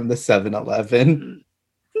stole from the 7-Eleven.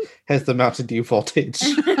 Has the Mountain Dew voltage.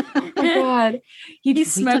 Oh my god.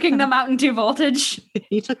 He's smoking the Mountain Dew voltage.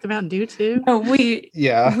 He took the Mountain Dew too. No,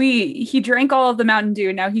 Yeah. he drank all of the Mountain Dew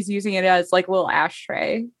and now he's using it as a little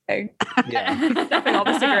ashtray. Yeah. Stuffing all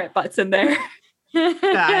the cigarette butts in there. Yeah,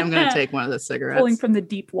 I'm gonna take one of those cigarettes. Pulling from the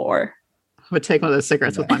deep lore. I'm gonna take one of those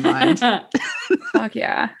cigarettes with my mind. Fuck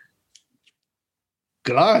yeah.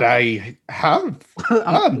 Glad I have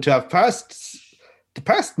to have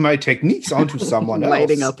passed my techniques onto someone else.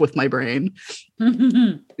 Lighting up with my brain,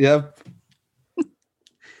 Yep.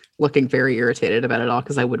 looking very irritated about it all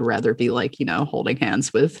because I would rather be holding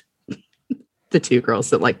hands with the two girls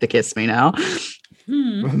that like to kiss me now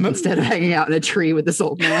Hmm. Remember, instead of hanging out in a tree with this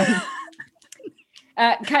old man.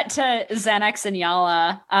 Cut to Xanax and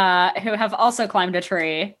Yala, who have also climbed a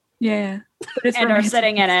tree Yeah. But it's and are romantic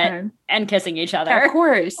sitting in this it time. and kissing each other. Yeah, of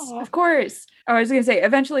course. Aw. Of course. Oh, I was gonna say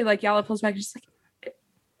eventually like Yala pulls back and she's like,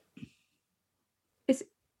 Is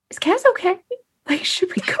Kaz okay? Like, should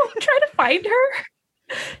we go try to find her?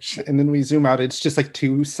 And then we zoom out. It's just like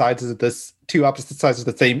two opposite sides of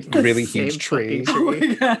the same really Same huge tree. fucking Oh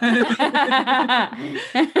my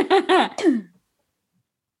god.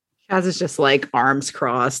 Kaz is just like arms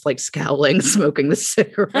crossed, like scowling, smoking the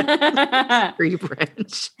cigarette tree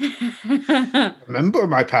branch. Remember,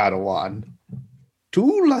 my Padawan,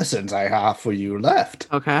 2 lessons I have for you left.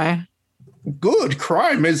 Okay. Good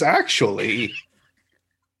crime is actually,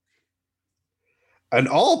 and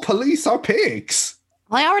all police are pigs.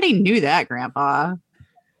 Well, I already knew that, Grandpa.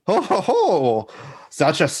 Ho ho ho!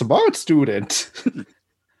 Such a smart student.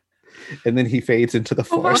 And then he fades into the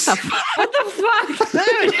Oh, what forest. the fuck? What the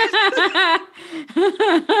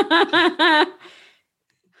fuck?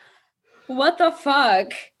 What the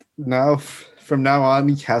fuck? Now, from now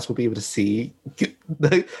on, Cass will be able to see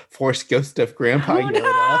the forest ghost of Grandpa Yoda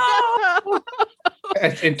Oh,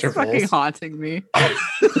 at it's fucking intervals. haunting me.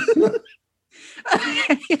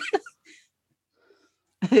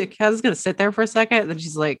 Kaz is gonna sit there for a second, and then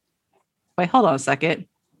she's like, "Wait, hold on a second.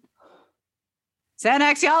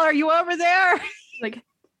 Xanax, y'all, are you over there? Like,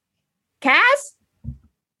 Kaz?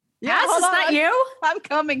 Yeah, Cass, hold is that on. you? I'm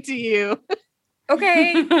coming to you."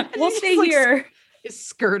 Okay, we'll She's stay like, here. Is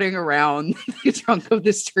skirting around the trunk of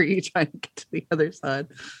this tree, trying to get to the other side.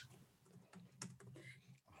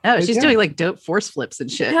 Oh, she's Yeah. doing like dope force flips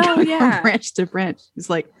and shit. Hell going yeah. From branch to branch. He's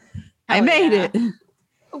like, I Hell made yeah. it.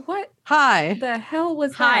 What Hi. the hell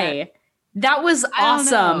was that? Hi. That was I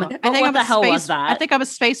don't know. awesome. I But think what I'm the a hell space, was that? I think I'm a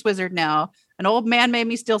space wizard now. An old man made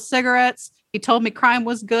me steal cigarettes. He told me crime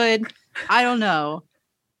was good. I don't know.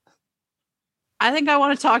 I think I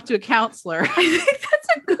want to talk to a counselor. I think that's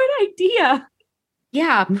a good idea.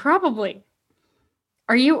 Yeah, probably.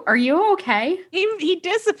 Are you okay? He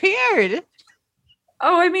disappeared.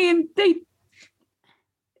 Oh, I mean, they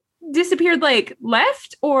disappeared like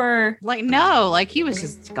left or Like, no, like he was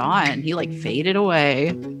just gone. He like faded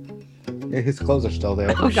away. Yeah, his clothes are still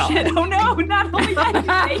there. Oh, God. shit. Oh no, not only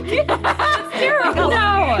that, he's naked. That's terrible.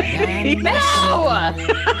 No!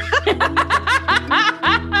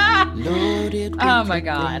 Oh my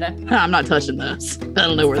god. I'm not touching those. I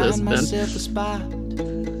don't know where those have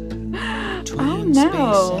been. Oh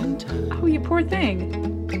no. Oh, you poor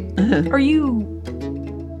thing. Are you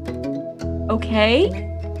okay?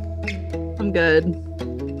 I'm good.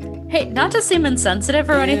 Hey, not to seem insensitive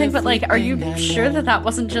or anything, but like, are you sure that that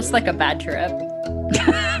wasn't just like a bad trip?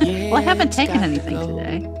 Well, I haven't taken anything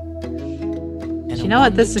today. But you know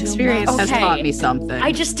what? This experience has Okay. taught me something.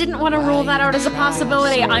 I just didn't want to rule that out as a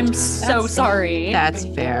possibility. I'm so sorry. That's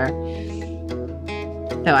fair.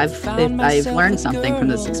 No, I've learned something from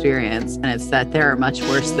this experience, and it's that there are much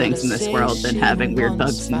worse things in this world than having weird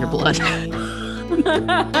bugs in your blood.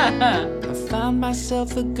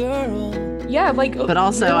 Yeah, like But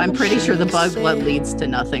also, I'm pretty sure the bug blood leads to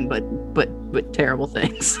nothing but terrible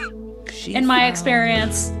things. In my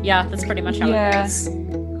experience, yeah, that's pretty much how Yeah. it goes.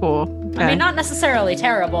 Cool. I mean, not necessarily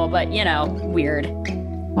terrible, but you know, weird.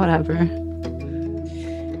 Whatever.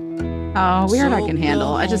 Oh, weird I can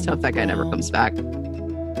handle. I just hope that guy never comes back.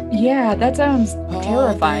 yeah, that sounds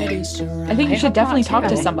terrifying. I think you I should hope definitely not, talk to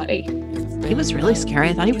too. somebody. He was really scary.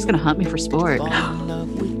 I thought he was going to hunt me for sport. Oh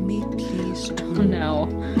no.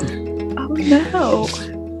 Oh no.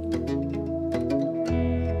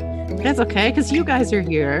 That's okay, because you guys are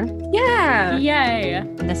here. Yeah. Yay.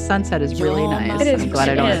 And this sunset is really nice. It is, I'm glad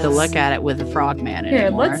I don't have to it is. look at it with the frogman Here,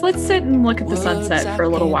 anymore. let's sit and look at the sunset for a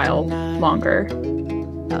little while longer.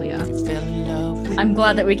 Hell yeah. I'm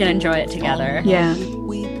glad that we can enjoy it together. Yeah.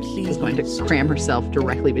 She's going to cram herself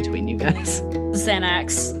directly between you guys.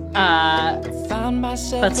 Xanax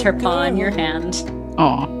puts her paw in your hand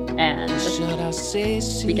Aw. and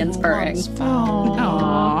begins purring. Aww.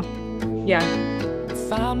 Aw. Yeah.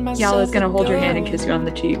 Yala's gonna hold your hand and kiss you on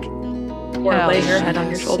the cheek. Or Hell lay her yeah. head on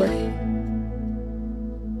your shoulder.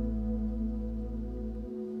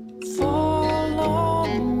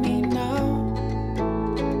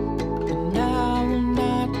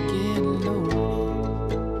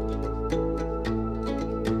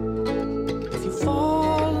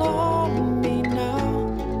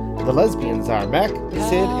 The lesbians are Mac,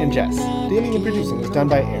 Sid, and Jess. Theming and producing is done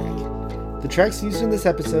by Eric. The tracks used in this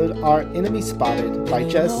episode are Enemy Spotted by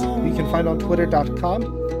Jess, who you can find on twitter.com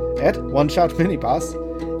at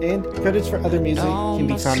OneShotMiniBoss, and credits for other music can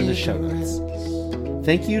be found in the show notes.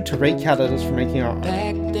 Thank you to Ray Caldas for making our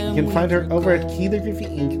art. You can find her over at Calligraphy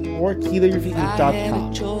Inc. or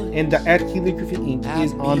calligraphyinc.com, and the at Calligraphy Inc.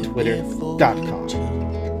 is on twitter.com.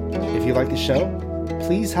 If you like the show,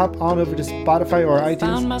 please hop on over to Spotify or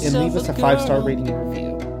iTunes and leave us a 5-star rating and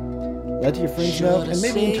review. Let your friends know and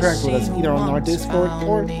maybe interact with us either on our Discord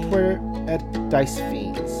or Twitter at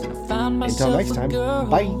DiceFiends. Until next time,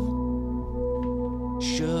 bye!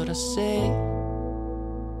 Should I say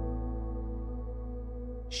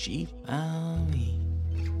she found me?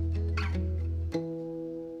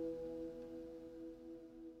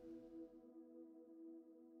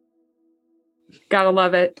 Gotta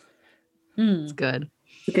love it. It's good.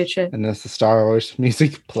 It's good shit. And as the Star Wars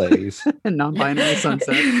music plays. Non-binary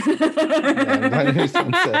sunset. Non-binary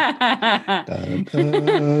sunset. Dun,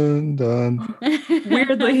 dun, dun.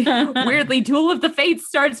 Weirdly, Duel of the Fates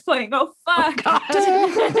starts playing. Oh fuck!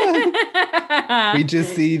 We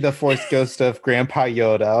just see the Force ghost of Grandpa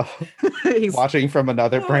Yoda He's watching from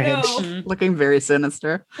another branch. no. looking very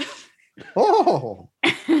sinister. Oh,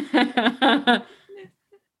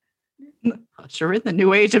 Usher in the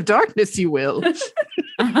new age of darkness, you will.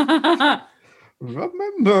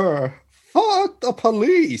 remember, fuck the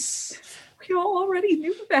police. We all already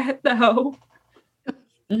knew that, though.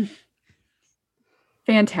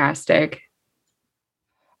 Fantastic.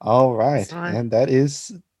 All right, Sorry. and that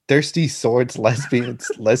is Thirsty Swords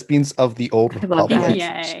Lesbians of the Old I love that. Republic.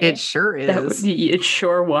 Yay. It sure is. It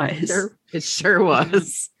sure was. It sure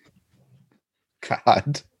was.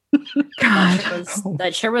 God. God.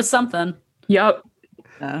 That sure was something. Yep.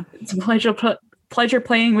 Yeah. It's a pleasure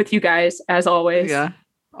playing with you guys, as always. Yeah.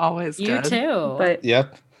 Always You good. too. But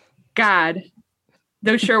Yep. God,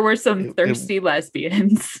 those sure were some thirsty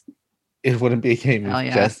lesbians. It wouldn't be a game Hell if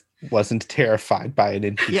yeah. Jess wasn't terrified by an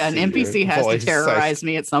NPC. Yeah, an NPC has to voice. terrorize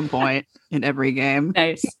me at some point in every game.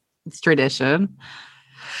 Nice. It's tradition.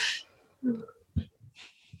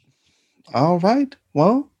 All right.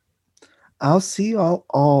 Well, I'll see y'all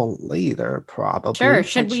all later, probably. Sure.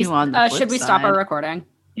 Should Catch we you on the should flip we stop our side. recording?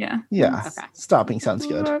 Yeah. Yeah. Okay. Stopping sounds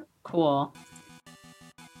good. Cool.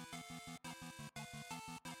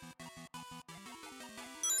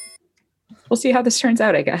 We'll see how this turns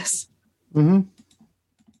out, I guess. Mm-hmm.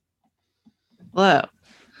 Hello.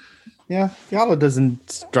 Yeah. Yala doesn't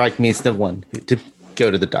strike me as the one to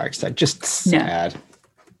go to the dark side. Just sad.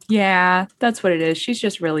 Yeah, that's what it is. She's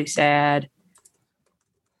just really sad.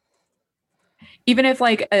 Even if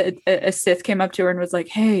like a Sith came up to her and was like,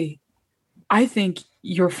 "Hey, I think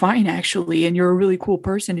you're fine actually, and you're a really cool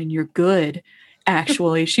person and you're good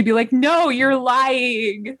actually," she'd be like, "No, you're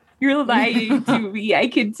lying. You're lying to me. I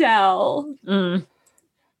can tell." Mm.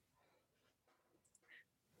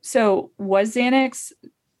 So has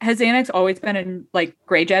Xanax always been in like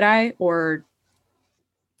Grey Jedi, or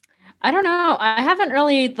I don't know. I haven't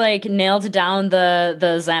really like nailed down the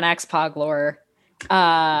Xanax Pog lore.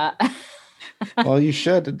 Well, you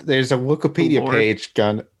should. There's a Wikipedia Lord. page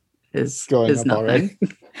going Is up already.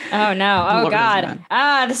 Oh no! Oh Lord is god!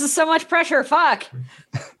 mad. This is so much pressure. Fuck.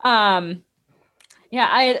 Yeah.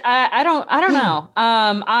 I don't know.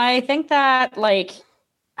 I think that like,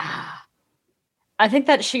 I think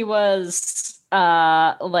that she was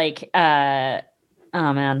oh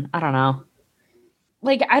man, I don't know.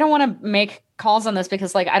 Like, I don't want to make calls on this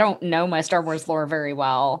because like I don't know my Star Wars lore very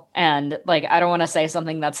well, and like I don't want to say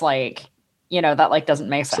something that's like, you know, that like doesn't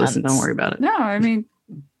make sense. Listen, don't worry about it. no? I mean,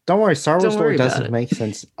 Don't worry. Star Wars Don't lore worry about doesn't it. make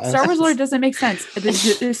sense. Star Wars lore doesn't make sense.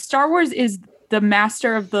 The Star Wars is the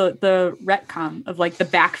master of the retcon of like the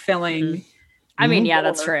backfilling. I mean, Mhm. yeah,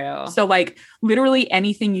 that's true. So like literally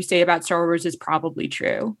anything you say about Star Wars is probably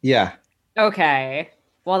true. Yeah. Okay.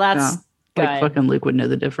 Well, that's Like good. fucking Luke would know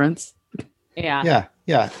the difference. Yeah. Yeah.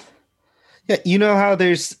 Yeah. Yeah. You know how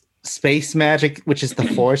there's space magic, which is the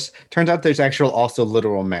Force? Turns out there's actual also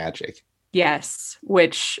literal magic. Yes,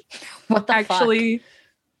 which What the actually,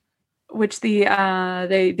 which the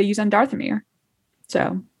they use on Darthamir.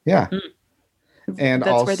 So Yeah. And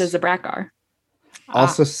that's also, where the Zabrak are.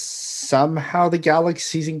 also somehow the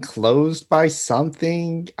galaxy's enclosed by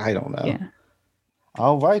something. I don't know. Yeah.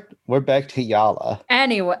 All right. We're back to Yala.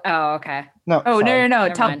 Anyway. Oh, okay. No. Oh sorry. no!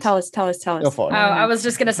 Never mind. Tell us. Go for it. Oh, I was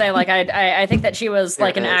just gonna say, like, I think that she was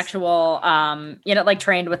like an There it is. actual, you know, like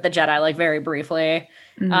trained with the Jedi, like very briefly.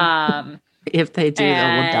 Mhm. If they do, they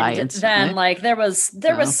will die And instantly. then like there was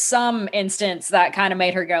So. some instance that kind of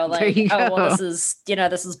made her go There like, you oh well, go. this is, you know,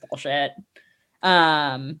 this is bullshit.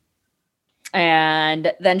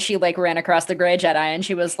 And then she like ran across the Grey Jedi and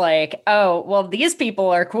she was like, oh well, these people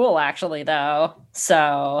are cool actually though, so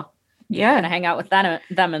I'm gonna Yeah. hang out with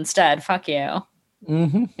them instead. Fuck you.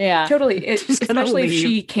 Mm-hmm. Yeah. Totally. gonna Especially if leave.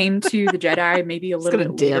 she came to the Jedi maybe a little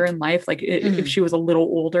gonna bit later dip. in life, like Mhm. if she was a little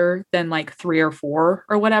older than like 3 or 4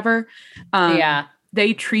 or whatever. Yeah.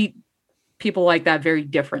 They treat people like that very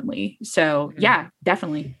differently. So Mhm. yeah,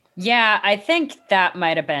 definitely. Yeah, I think that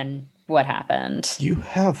might have been what happened. You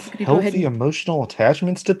have gonna go ahead healthy and- emotional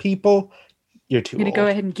attachments to people. You're too I'm gonna old. go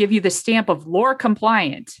ahead and give you the stamp of lore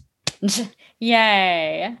compliant.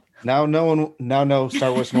 Yay. Now no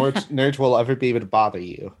Star Wars nerds will ever be able to bother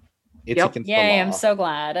you. It's Yep. against Yay, the law. I'm so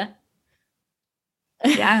glad.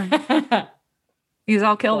 Yeah. Because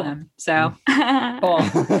I'll kill Cool. them. So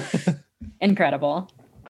Cool. Incredible.